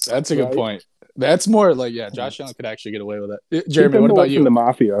 But that's a good point. That's more like, yeah, Josh Allen could actually get away with it. Jeremy, what about you? The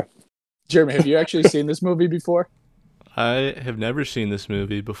Mafia. Jeremy, have you actually seen this movie before? I have never seen this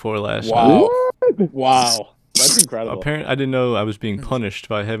movie before last night. What? Wow. That's incredible. Apparently, I didn't know I was being punished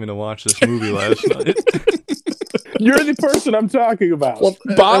by having to watch this movie last night. You're the person I'm talking about. Well,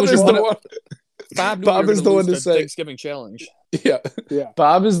 Bob is the one. Bob is the one to say Thanksgiving challenge. Yeah.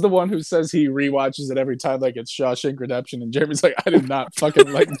 Bob is the one who says he rewatches it every time like it's Shawshank Redemption, and Jeremy's like, I did not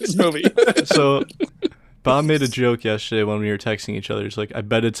fucking like this movie. So Bob made a joke yesterday when we were texting each other. He's like, I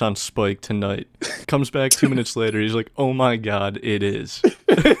bet it's on Spike tonight. Comes back 2 minutes later. He's like, oh my God, it is.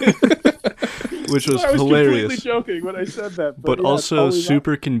 Which was hilarious. I was completely joking when I said that. But also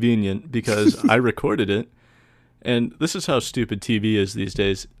super convenient because I recorded it. And this is how stupid TV is these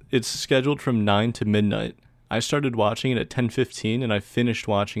days. It's scheduled from 9 to midnight. I started watching it at 10:15, and I finished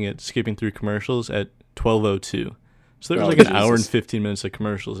watching it, skipping through commercials, at 12:02. So there was an hour and 15 minutes of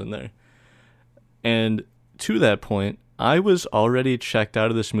commercials in there. And to that point, I was already checked out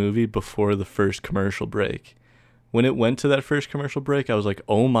of this movie before the first commercial break. When it went to that first commercial break, I was like,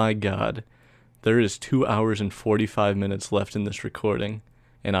 oh my God, there is 2 hours and 45 minutes left in this recording,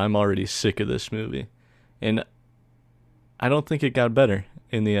 and I'm already sick of this movie. And I don't think it got better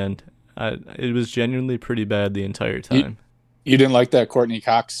in the end. It was genuinely pretty bad the entire time. You didn't like that Courtney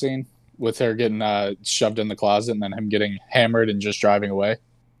Cox scene with her getting shoved in the closet and then him getting hammered and just driving away?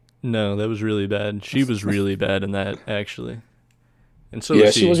 No, that was really bad. She was really bad in that, actually. And so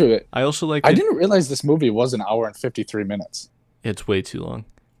she was really bad. I also like. I didn't realize this movie was an hour and 53 minutes. It's way too long.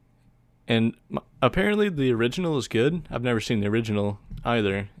 And apparently the original is good. I've never seen the original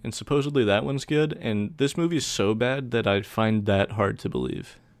either. And supposedly that one's good. And this movie is so bad that I find that hard to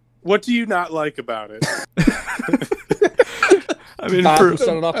believe. What do you not like about it? I mean, Bob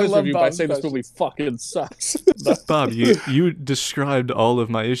started off his review by saying this movie fucking sucks. Bob, you described all of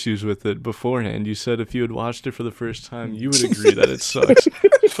my issues with it beforehand. You said if you had watched it for the first time, you would agree that it sucks.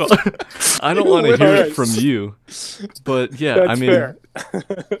 So, I don't want to hear it from you. But yeah, that's I mean, fair.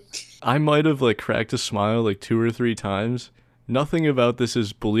 I might have cracked a smile 2 or 3 times. Nothing about this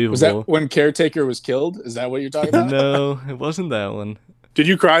is believable. Was that when Caretaker was killed? Is that what you're talking about? No, it wasn't that one. Did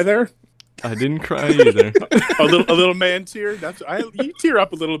you cry there? I didn't cry either. a little man tear. You tear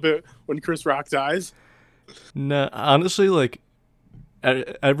up a little bit when Chris Rock dies. No, honestly,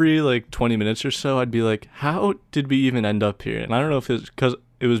 every 20 minutes or so, I'd be like, "How did we even end up here?" And I don't know if it's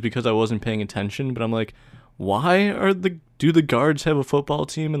because I wasn't paying attention, but I'm like, "Why are the do the guards have a football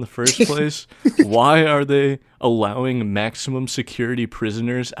team in the first place? Why are they allowing maximum security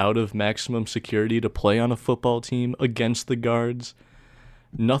prisoners out of maximum security to play on a football team against the guards?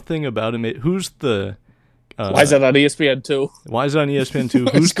 Nothing about it. Who's the... why is that on ESPN 2? Why is it on ESPN 2?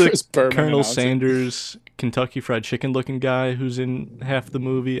 Who's the Berman Colonel announcing. Sanders, Kentucky Fried Chicken looking guy who's in half the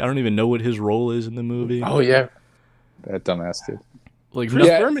movie? I don't even know what his role is in the movie. Oh, yeah. That dumbass dude. Like, Chris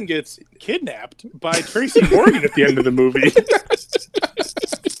Yeah. Berman gets kidnapped by Tracy Morgan at the end of the movie.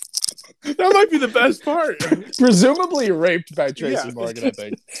 That might be the best part. Presumably raped by Tracy Yeah. Morgan, I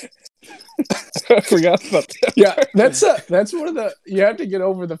think. I forgot about that. Yeah, that's one of the. You have to get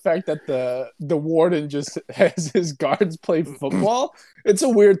over the fact that the warden just has his guards play football. It's a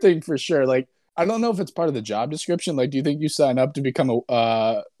weird thing for sure. Like, I don't know if it's part of the job description. Like, do you think you sign up to become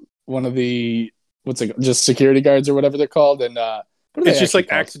a one of the just security guards or whatever they're called? And what are It's they just like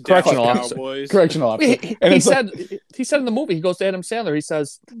actually accidental Correctional officer. Cowboys. called? Correctional officer. And He it's like- said he said in the movie, he goes to Adam Sandler, he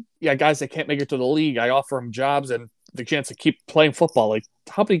says, yeah, guys that can't make it to the league, I offer them jobs and the chance to keep playing football. Like,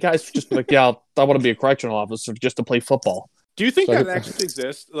 how many guys just be like, yeah, I want to be a correctional officer just to play football? Do you think So- that actually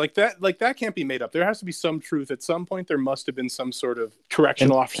exists? Like that can't be made up. There has to be some truth. At some point, there must have been some sort of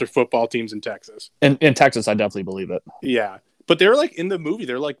correctional officer football teams in Texas. In Texas, I definitely believe it. Yeah. But they're like in the movie,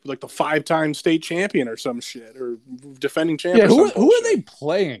 they're like the 5-time state champion or some shit, or defending champ. yeah, or who some are bullshit. they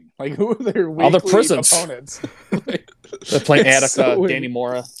playing? Like, who are their Other weekly prisons. opponents? They're playing It's Attica, so weird. Danny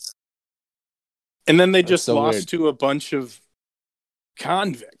Mora. And then they That's just so lost weird. to a bunch of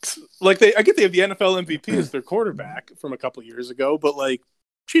convicts. Like I get they have the NFL MVP as their quarterback from a couple years ago, but like,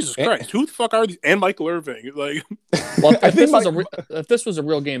 Jesus And- Christ, who the fuck are these? And Michael Irving, like, Well, I if think this was a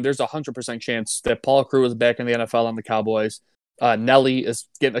real game, there's a 100% chance that Paul Crew is back in the NFL on the Cowboys. Nelly is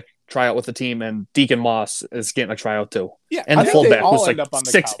getting a tryout with the team, and Deacon Moss is getting a tryout too. yeah. And I the think they fullback all who's end like up on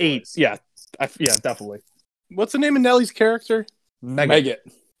the 6'8". Cowboys. Yeah, yeah, definitely. What's the name of Nelly's character? Meggett.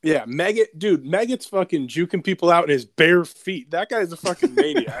 Yeah, Maggot, dude. Maggot's fucking juking people out in his bare feet. That guy's a fucking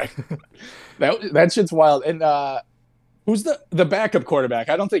maniac. That shit's wild. And who's the backup quarterback?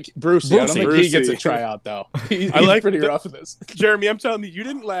 I don't think Brucey. I don't think he gets a Brucey. tryout though. He's like pretty the- rough in this. Jeremy, I'm telling you, you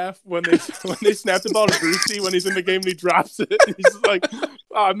didn't laugh when they snapped the ball to Brucey when he's in the game and he drops it. He's just like,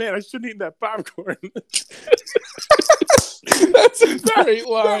 oh man, I shouldn't eat that popcorn. That's a great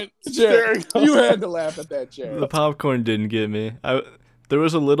line. Jared, hysterical. you had to laugh at that, Jared. The popcorn didn't get me. There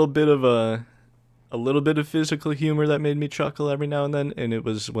was a little bit of physical humor that made me chuckle every now and then, and it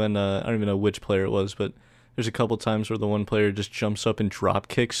was when I don't even know which player it was, but there's a couple times where the one player just jumps up and drop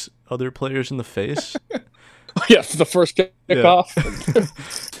kicks other players in the face. Yeah, the first kickoff.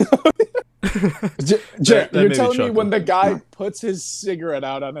 Jared, that you're made me telling me chuckle. when the guy puts his cigarette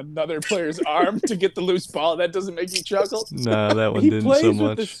out on another player's arm to get the loose ball, that doesn't make you chuckle? Nah, that one He didn't plays so with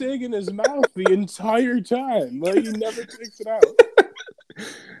the much. cig in his mouth the entire time. Like he never takes it out.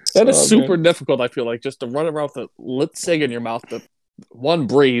 That is Oh, super difficult, I feel like, just to run around with a lit cig in your mouth, to one,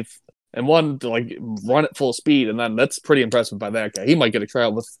 breathe, and one, to like run at full speed, and then that's pretty impressive by that guy. He might get a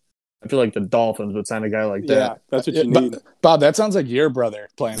tryout with, I feel like the Dolphins would sign a guy like Yeah, that. that's what you But- need. Bob, that sounds like your brother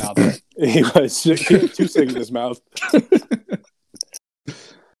playing out there. He was. He had 2 cigs in his mouth.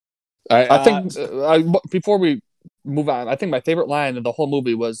 All right, I think before we move on, I think my favorite line in the whole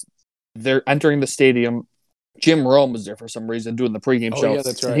movie was they're entering the stadium. Jim Rome was there for some reason doing the pregame Oh, show. yeah,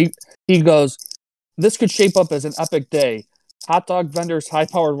 that's And right. He goes, "This could shape up as an epic day. Hot dog vendors,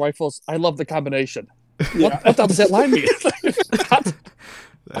 high-powered rifles. I love the combination." What the hell does that line mean?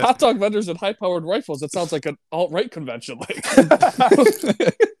 Hot dog vendors and high-powered rifles. It sounds like an alt-right convention. Like,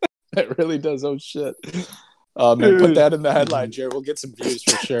 That really does. Oh shit. Man, put that in the headline, Jared. We'll get some views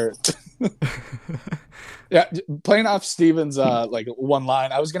for sure. Yeah, playing off Steven's like one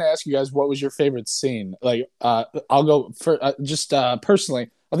line. I was gonna ask you guys what was your favorite scene. Like, I'll go for just personally.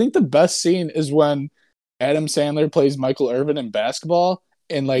 I think the best scene is when Adam Sandler plays Michael Irvin in basketball,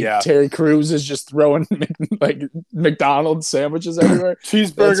 and like Yeah. Terry Crews is just throwing like McDonald's sandwiches everywhere.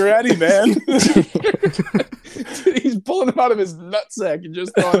 Cheeseburger Eddie, man. He's pulling him out of his nutsack and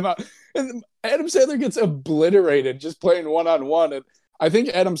just throwing him out. And Adam Sandler gets obliterated just playing one-on-one. And I think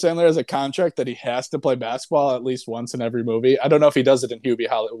Adam Sandler has a contract that he has to play basketball at least once in every movie. I don't know if he does it in Hubie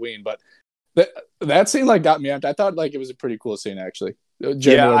Halloween, but that scene like got me amped. I thought like it was a pretty cool scene actually.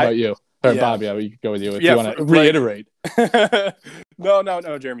 Jay, Yeah, what about you? Or yeah. Bob, yeah, we could go with you if Yeah, you want to like- reiterate.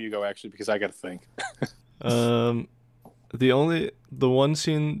 No, Jeremy, you go actually because I got to think. The one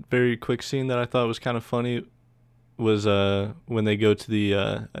scene, very quick scene that I thought was kind of funny was when they go to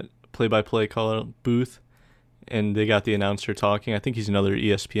the play-by-play call booth and they got the announcer talking. I think he's another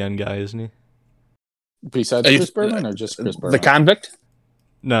ESPN guy, isn't he? Besides Are you- Chris Berman or just Chris Berman? the convict?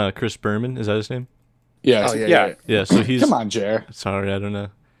 No, Chris Berman, is that his name? Yeah. Oh yeah. Yeah, so he's Come on, Jer. sorry, I don't know.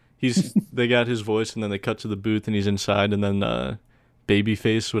 They got his voice, and then they cut to the booth, and he's inside, and then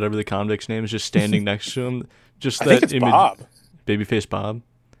Babyface, whatever the convict's name is, just standing next to him. Just I that think it's image. Bob. Babyface Bob.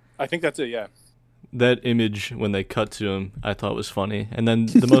 I think that's it. Yeah. That image when they cut to him, I thought was funny. And then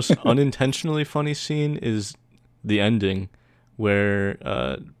the most unintentionally funny scene is the ending, where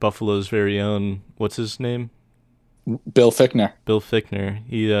Buffalo's very own, what's his name? Bill Fickner. Bill Fickner.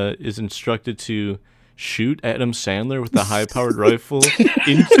 He is instructed to shoot Adam Sandler with a high-powered rifle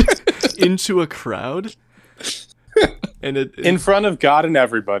into a crowd. And In front of God and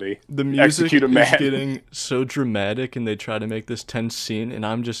everybody. the music Execute a is man. getting so dramatic, and they try to make this tense scene, and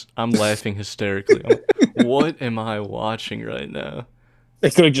I'm laughing hysterically. I'm like, what am I watching right now? They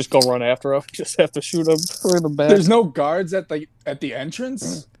could have just go run after him. Just have to shoot him in the back. There's no guards at the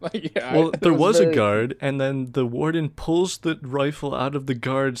entrance. Like, yeah, Well, there was a very- guard, and then the warden pulls the rifle out of the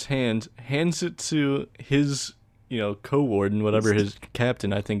guard's hand, hands it to his, co-warden, whatever his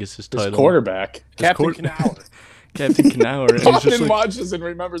captain, I think is his His title. quarterback. Captain Knauer. Captain Knauer. And he's just Often like, watches and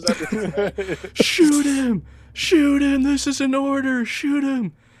remembers everything. shoot him! Shoot him! This is an order! Shoot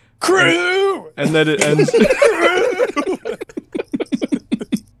him! Crew! And then it ends.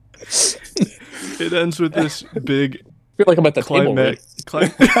 It ends with this big I feel like I'm at the table.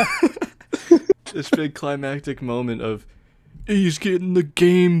 this big climactic moment of he's getting the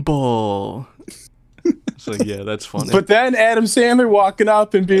game ball. It's like, yeah, that's funny. But then Adam Sandler walking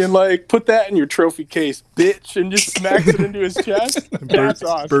up and being like, "Put that in your trophy case, bitch," and just smacks it into his chest. That's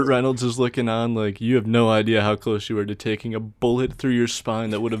awesome. Burt Reynolds is looking on like, you have no idea how close you were to taking a bullet through your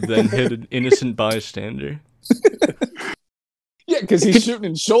spine that would have then hit an innocent bystander. Yeah, because he's shooting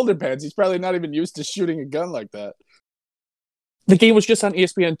in shoulder pads. He's probably not even used to shooting a gun like that. The game was just on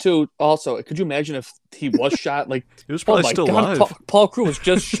ESPN2 also. Could you imagine if he was shot? Like, He was probably oh my still God, alive. Paul Crewe was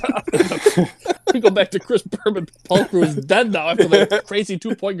just shot. We go back to Chris Berman. Paul Crewe is dead now after that crazy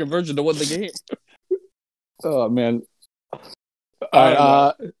 2-point conversion to win the game. Oh man.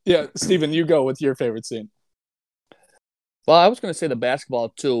 All right, yeah, Steven, you go with your favorite scene. Well, I was going to say the basketball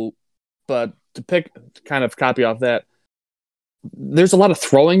too, but to kind of copy off that, there's a lot of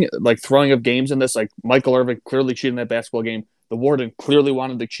throwing of games in this. Like Michael Irvin clearly cheated in that basketball game. The warden clearly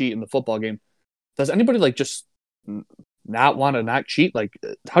wanted to cheat in the football game. Does anybody just not want to not cheat? Like,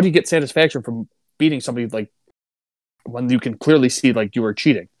 how do you get satisfaction from beating somebody when you can clearly see you were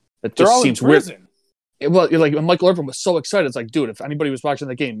cheating? It They're just all in seems weird. prison. Well, Michael Irvin was so excited. It's like, dude, if anybody was watching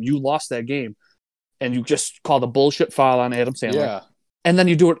the game, you lost that game, and you just call the bullshit foul on Adam Sandler. Yeah. And then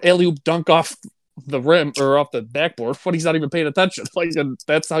you do an alley-oop dunk off the rim or off the backboard when he's not even paying attention. And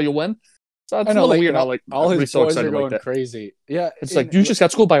that's how you win. So it's I know, a little weird how all his everybody's so boys are excited going like that. crazy. Yeah, It's like you just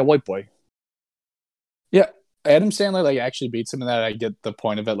got schooled by a white boy. Yeah, Adam Sandler actually beats him in that. I get the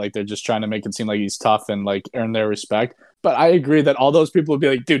point of it. They're just trying to make it seem like he's tough and earn their respect. But I agree that all those people would be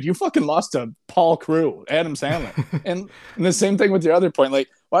like, dude, you fucking lost to Paul Crewe, Adam Sandler. and the same thing with your other point.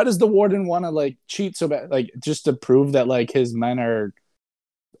 Why does the warden want to cheat so bad? Just to prove that his men are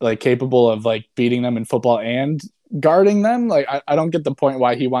capable of beating them in football and guarding them. I don't get the point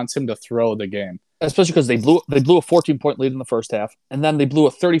why he wants him to throw the game. Especially because they blew a 14-point lead in the first half, and then they blew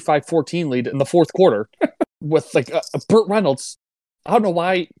a 35-14 lead in the fourth quarter with a Burt Reynolds. I don't know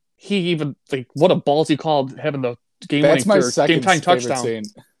why he even what a ballsy call having the That's my game second time favorite touchdown. scene.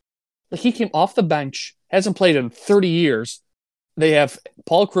 He came off the bench, hasn't played in 30 years. They have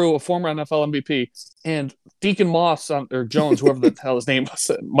Paul Crewe, a former NFL MVP, and Deacon Moss or Jones, whoever the hell his name was,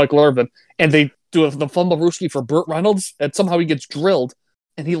 Michael Irvin, and they do the fumble rooski for Burt Reynolds, and somehow he gets drilled.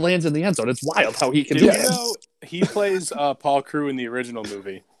 And he lands in the end zone. It's wild how he can Did do you that. know he plays Paul Crewe in the original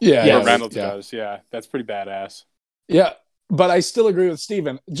movie? Yeah, Burt Reynolds does. Yeah, that's pretty badass. Yeah, but I still agree with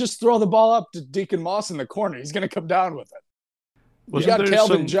Steven. Just throw the ball up to Deacon Moss in the corner. He's going to come down with it. You got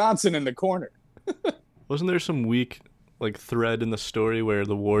Calvin Johnson in the corner. Wasn't there some weak thread in the story where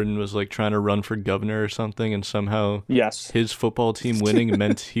the warden was trying to run for governor or something, and somehow his football team winning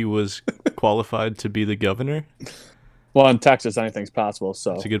meant he was qualified to be the governor? Well, in Texas, anything's possible.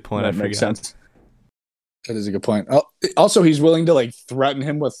 So that's a good point. That makes sense. That is a good point. Also, he's willing to threaten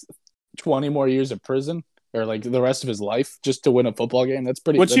him with 20 more years of prison or the rest of his life just to win a football game. That's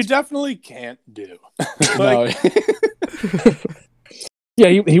pretty. Which you definitely can't do. No.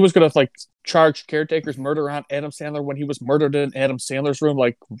 Yeah, he was gonna charge caretaker's murder on Adam Sandler when he was murdered in Adam Sandler's room.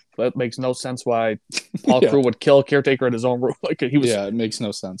 That makes no sense. Why Paul Crewe would kill caretaker in his own room? He was. Yeah, it makes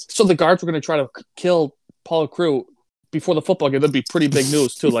no sense. So the guards were gonna try to kill Paul Crewe before the football game. That'd be pretty big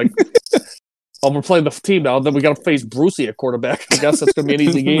news too. We're playing the team now. Then we got to face Brucey at quarterback. I guess that's going to be an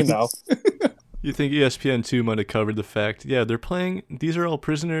easy game now. You think ESPN2 might have covered the fact? Yeah, they're playing. These are all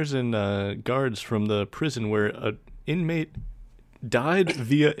prisoners and guards from the prison where an inmate died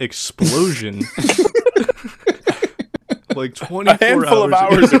via explosion. Like 24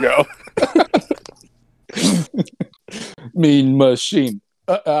 hours ago. Mean Machine.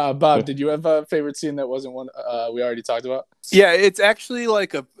 Bob, did you have a favorite scene that wasn't one we already talked about? Yeah, it's actually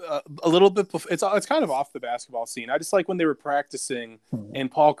like a little bit. It's kind of off the basketball scene. I just like when they were practicing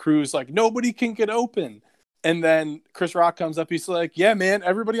and Paul Cruz like nobody can get open, and then Chris Rock comes up. He's like, "Yeah, man,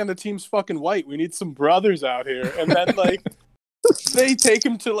 everybody on the team's fucking white. We need some brothers out here." And then like they take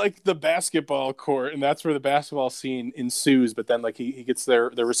him to like the basketball court, and that's where the basketball scene ensues. But then like he gets their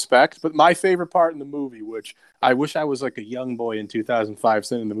respect. But my favorite part in the movie, which I wish I was like a young boy in 2005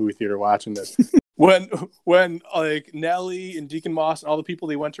 sitting in the movie theater watching this. When like Nelly and Deacon Moss and all the people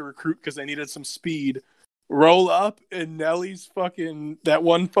they went to recruit because they needed some speed roll up, and Nelly's fucking that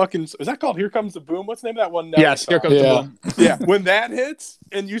one fucking is that called Here Comes the Boom? What's the name of that one? Nelly Yes, song? Here Comes the Boom. Yeah, when that hits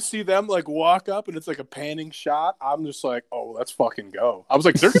and you see them like walk up and it's like a panning shot, I'm just like, oh, let's fucking go. I was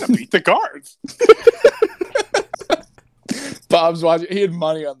like, they're gonna beat the guards. Bob's watching. He had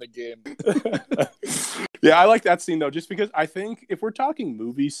money on the game. Yeah, I like that scene though, just because I think if we're talking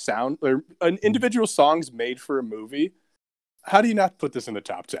movie sound or an individual songs made for a movie, how do you not put this in the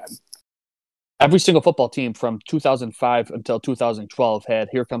top 10? Every single football team from 2005 until 2012 had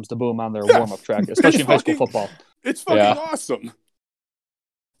 "Here Comes the Boom" on their warm-up track, especially in high school football. It's fucking awesome.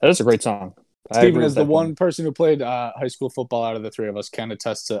 That is a great song. Steven, as the one person who played high school football out of the three of us, can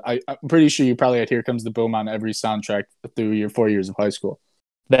attest to. I'm pretty sure you probably had "Here Comes the Boom" on every soundtrack through your 4 years of high school.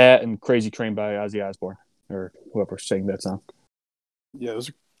 That and "Crazy Train" by Ozzy Osbourne or whoever sang that song. Yeah, those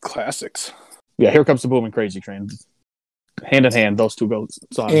are classics. Yeah, "Here Comes the Boom" and "Crazy Train." Hand in hand, those two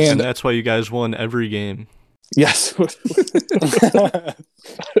songs. And that's why you guys won every game. Yes. We all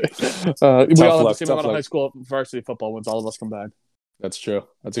have the same amount of high school varsity football wins. All of us combined. That's true.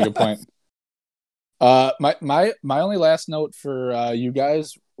 That's a good point. My only last note for you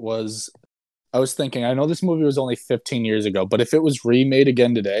guys was I was thinking, I know this movie was only 15 years ago, but if it was remade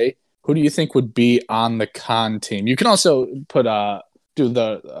again today, who do you think would be on the con team? You can also put do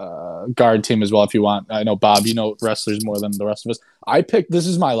the guard team as well if you want. I know, Bob, you know wrestlers more than the rest of us. This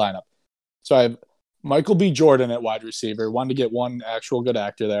is my lineup. So I have Michael B. Jordan at wide receiver. Wanted to get one actual good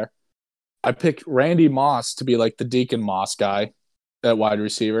actor there. I picked Randy Moss to be like the Deacon Moss guy at wide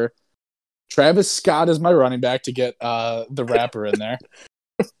receiver. Travis Scott is my running back to get the rapper in there.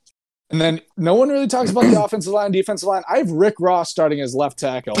 And then no one really talks about the offensive line, defensive line. I have Rick Ross starting as left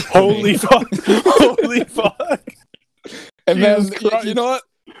tackle. Holy fuck. Holy fuck. And Jesus then, Christ. you know what?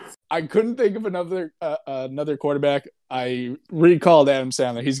 I couldn't think of another quarterback. I recalled Adam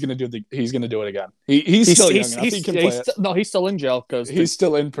Sandler. He's gonna do it again. He's still young enough. He can play it. No, he's still in jail because he's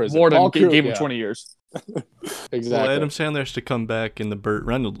still in prison. Warden gave him 20 years. Exactly. Well, Adam Sandler has to come back in the Burt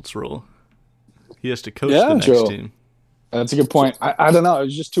Reynolds role. He has to coach the next team. That's a good point. I don't know. It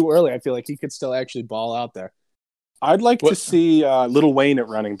was just too early. I feel like he could still actually ball out there. I'd like to see Lil Wayne at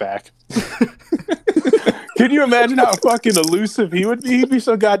running back. Can you imagine how fucking elusive he would be? He'd be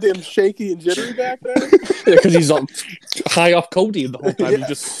so goddamn shaky and jittery back there. Yeah, because he's high off codeine the whole time. He's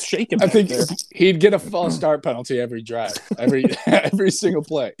just shaking. I think he'd get a false start penalty every drive, every single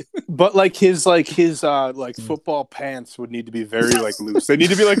play. But his football pants would need to be very loose. They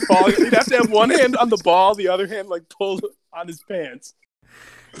need to be falling. He'd have to have one hand on the ball, the other hand pulled on his pants.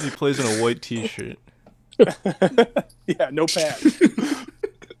 He plays in a white t-shirt. Yeah, no pants.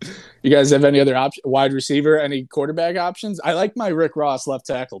 You guys have any other wide receiver, any quarterback options? I like my Rick Ross left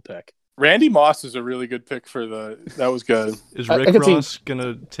tackle pick. Randy Moss is a really good pick for that was good. Is Rick Ross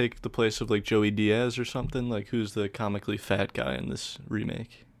gonna take the place of Joey Diaz or something? Who's the comically fat guy in this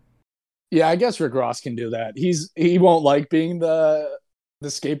remake? Yeah, I guess Rick Ross can do that. He won't like being the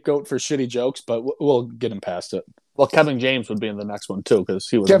scapegoat for shitty jokes, but we'll get him past it. Well, Kevin James would be in the next one too because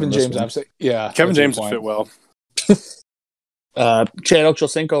he was Kevin James. Yeah, Kevin James would fit well. Chad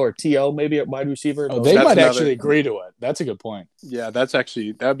Ochocinco or T.O. maybe at wide receiver. They might actually agree to it. That's a good point. Yeah,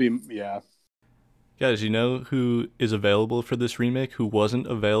 that'd be. Guys, you know who is available for this remake who wasn't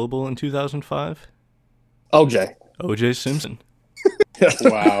available in 2005? O.J. Simpson.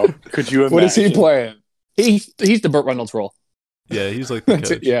 Wow. Could you imagine? What is he playing? He's the Burt Reynolds role. Yeah, he's the coach.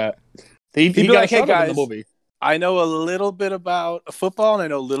 Yeah. He'd be like, hey in guys, the movie. I know a little bit about football and I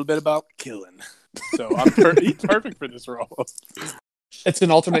know a little bit about killing. So he's perfect for this role. It's an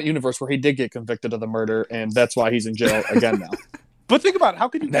alternate universe where he did get convicted of the murder, and that's why he's in jail again now. But think about it. How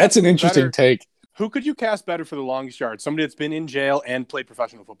could you? That's an interesting take. Who could you cast better for the longest yard? Somebody that's been in jail and played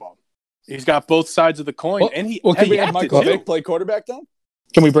professional football. He's got both sides of the coin, and he. Well, could we have Michael Vick play quarterback then?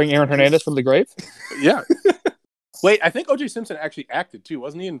 Can we bring Aaron Hernandez from the grave? Yeah. Wait, I think O.J. Simpson actually acted too,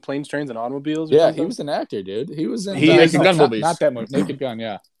 wasn't he? In Planes, Trains, and Automobiles. Yeah, he was an actor, dude. He was in Naked Gun movies. Not that movie. Naked Gun.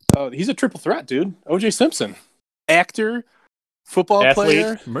 Yeah. Oh, he's a triple threat, dude. O.J. Simpson, actor, football Athlete,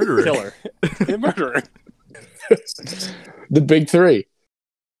 player, Murderer. Killer. and murderer. The big three.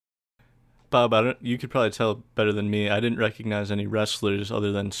 Bob, you could probably tell better than me. I didn't recognize any wrestlers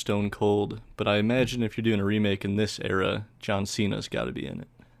other than Stone Cold, but I imagine if you're doing a remake in this era, John Cena's got to be in it.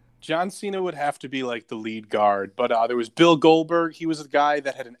 John Cena would have to be like the lead guard, but there was Bill Goldberg. He was a guy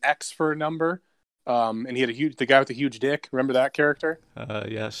that had an X for a number, and he had the guy with the huge dick. Remember that character?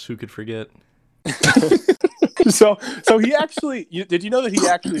 Yes, who could forget? So he actually, did you know that he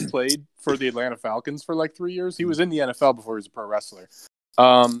actually played for the Atlanta Falcons for like 3 years? He was in the NFL before he was a pro wrestler.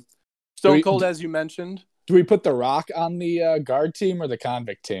 Stone Cold, as you mentioned. Do we put The Rock on the guard team or the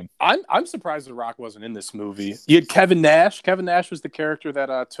convict team? I'm surprised The Rock wasn't in this movie. You had Kevin Nash. Kevin Nash was the character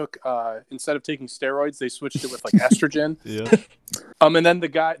that took instead of taking steroids, they switched it with like estrogen. Yeah. And then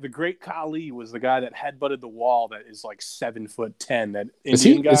the great Khali was the guy that headbutted the wall. That is like 7'10". That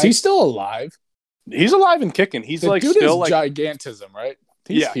Indian guy. Is he still alive? He's alive and kicking. He's the like dude still is like gigantism, right?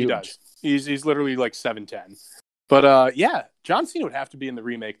 He's yeah, huge. he does. He's literally like 7'10". But yeah, John Cena would have to be in the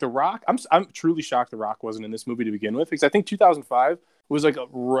remake. The Rock, I'm truly shocked The Rock wasn't in this movie to begin with, because I think 2005 was like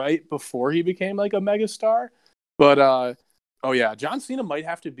right before he became like a megastar. But oh yeah, John Cena might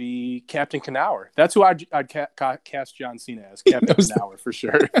have to be Captain Knauer. That's who I'd cast John Cena as, Captain Knauer for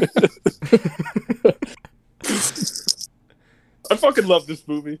sure. I fucking love this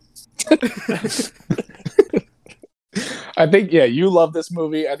movie. I think, yeah, you love this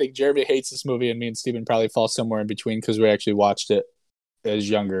movie. I think Jeremy hates this movie, and me and Steven probably fall somewhere in between because we actually watched it as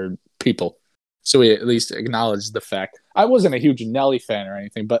younger people. So we at least acknowledge the fact. I wasn't a huge Nelly fan or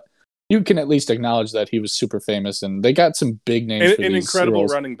anything, but you can at least acknowledge that he was super famous, and they got some big names for An these incredible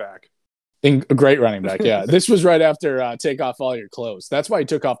roles. running back. A great running back, yeah. This was right after Take Off All Your Clothes. That's why he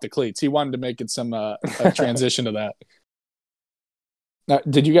took off the cleats. He wanted to make it some a transition to that. Now,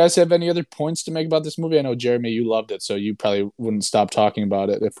 did you guys have any other points to make about this movie? I know, Jeremy, you loved it, so you probably wouldn't stop talking about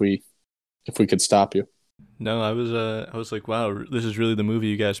it if we could stop you. No, I was like, wow, this is really the movie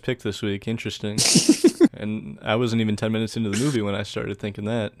you guys picked this week. Interesting. And I wasn't even 10 minutes into the movie when I started thinking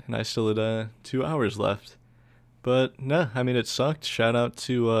that, and I still had 2 hours left. But no, I mean, it sucked. Shout out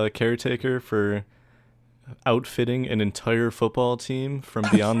to Caretaker for outfitting an entire football team from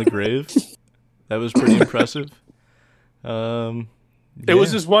beyond the grave. That was pretty impressive. It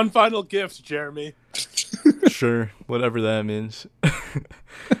was his one final gift, Jeremy. Sure, whatever that means.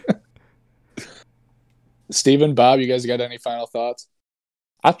 Steven, Bob, you guys got any final thoughts?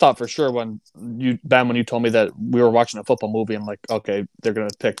 I thought for sure when you told me that we were watching a football movie, I'm like, okay, they're gonna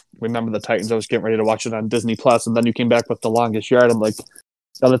pick Remember the Titans. I was getting ready to watch it on Disney Plus, and then you came back with The Longest Yard. I'm like,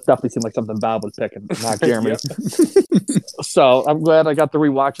 oh, that definitely seemed like something Bob would pick, and not Jeremy. So I'm glad I got to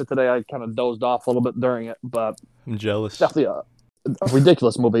rewatch it today. I kind of dozed off a little bit during it, but I'm jealous. Definitely a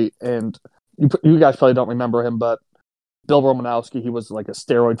ridiculous movie, and you guys probably don't remember him, but Bill Romanowski, he was like a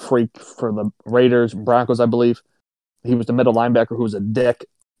steroid freak for the Raiders and Broncos, I believe. He was the middle linebacker who was a dick.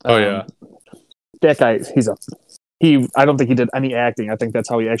 Oh yeah, that guy. I don't think he did any acting. I think that's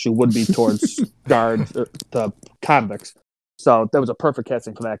how he actually would be towards guards, the convicts. So that was a perfect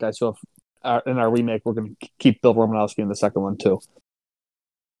casting for that guy. So if in our remake, we're going to keep Bill Romanowski in the second one too.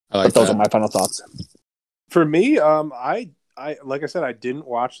 But those are my final thoughts. For me, I like I said, I didn't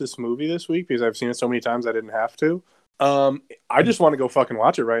watch this movie this week because I've seen it so many times I didn't have to. I just want to go fucking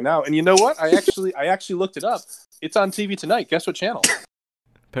watch it right now. And you know what? I actually looked it up. It's on TV tonight. Guess what channel?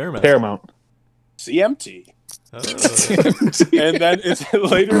 Paramount. CMT. Oh. And then it's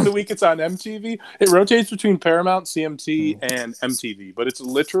later in the week. It's on MTV. It rotates between Paramount, CMT, and MTV. But it's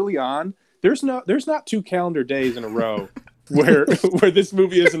literally on. There's not 2 calendar days in a row where this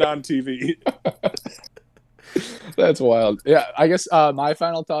movie isn't on TV. That's wild. Yeah, I guess my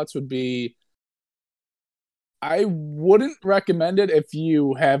final thoughts would be, I wouldn't recommend it if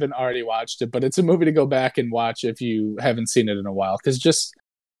you haven't already watched it, but it's a movie to go back and watch if you haven't seen it in a while. Because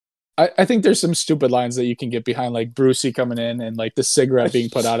I think there's some stupid lines that you can get behind, like Brucey coming in and like the cigarette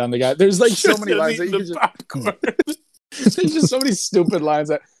being put out on the guy. There's like so many lines that you can just... There's just so many stupid lines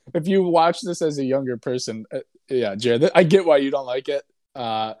that if you watch this as a younger person, yeah, Jared, I get why you don't like it.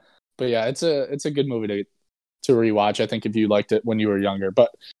 But yeah, it's a good movie to rewatch. I think if you liked it when you were younger. But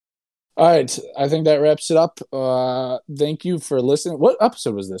all right, I think that wraps it up. Thank you for listening. What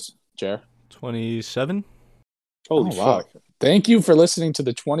episode was this, Jared? 27. Holy fuck. Wow. Thank you for listening to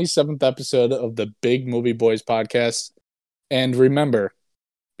the 27th episode of the Big Movie Boys podcast. And remember,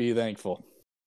 be thankful.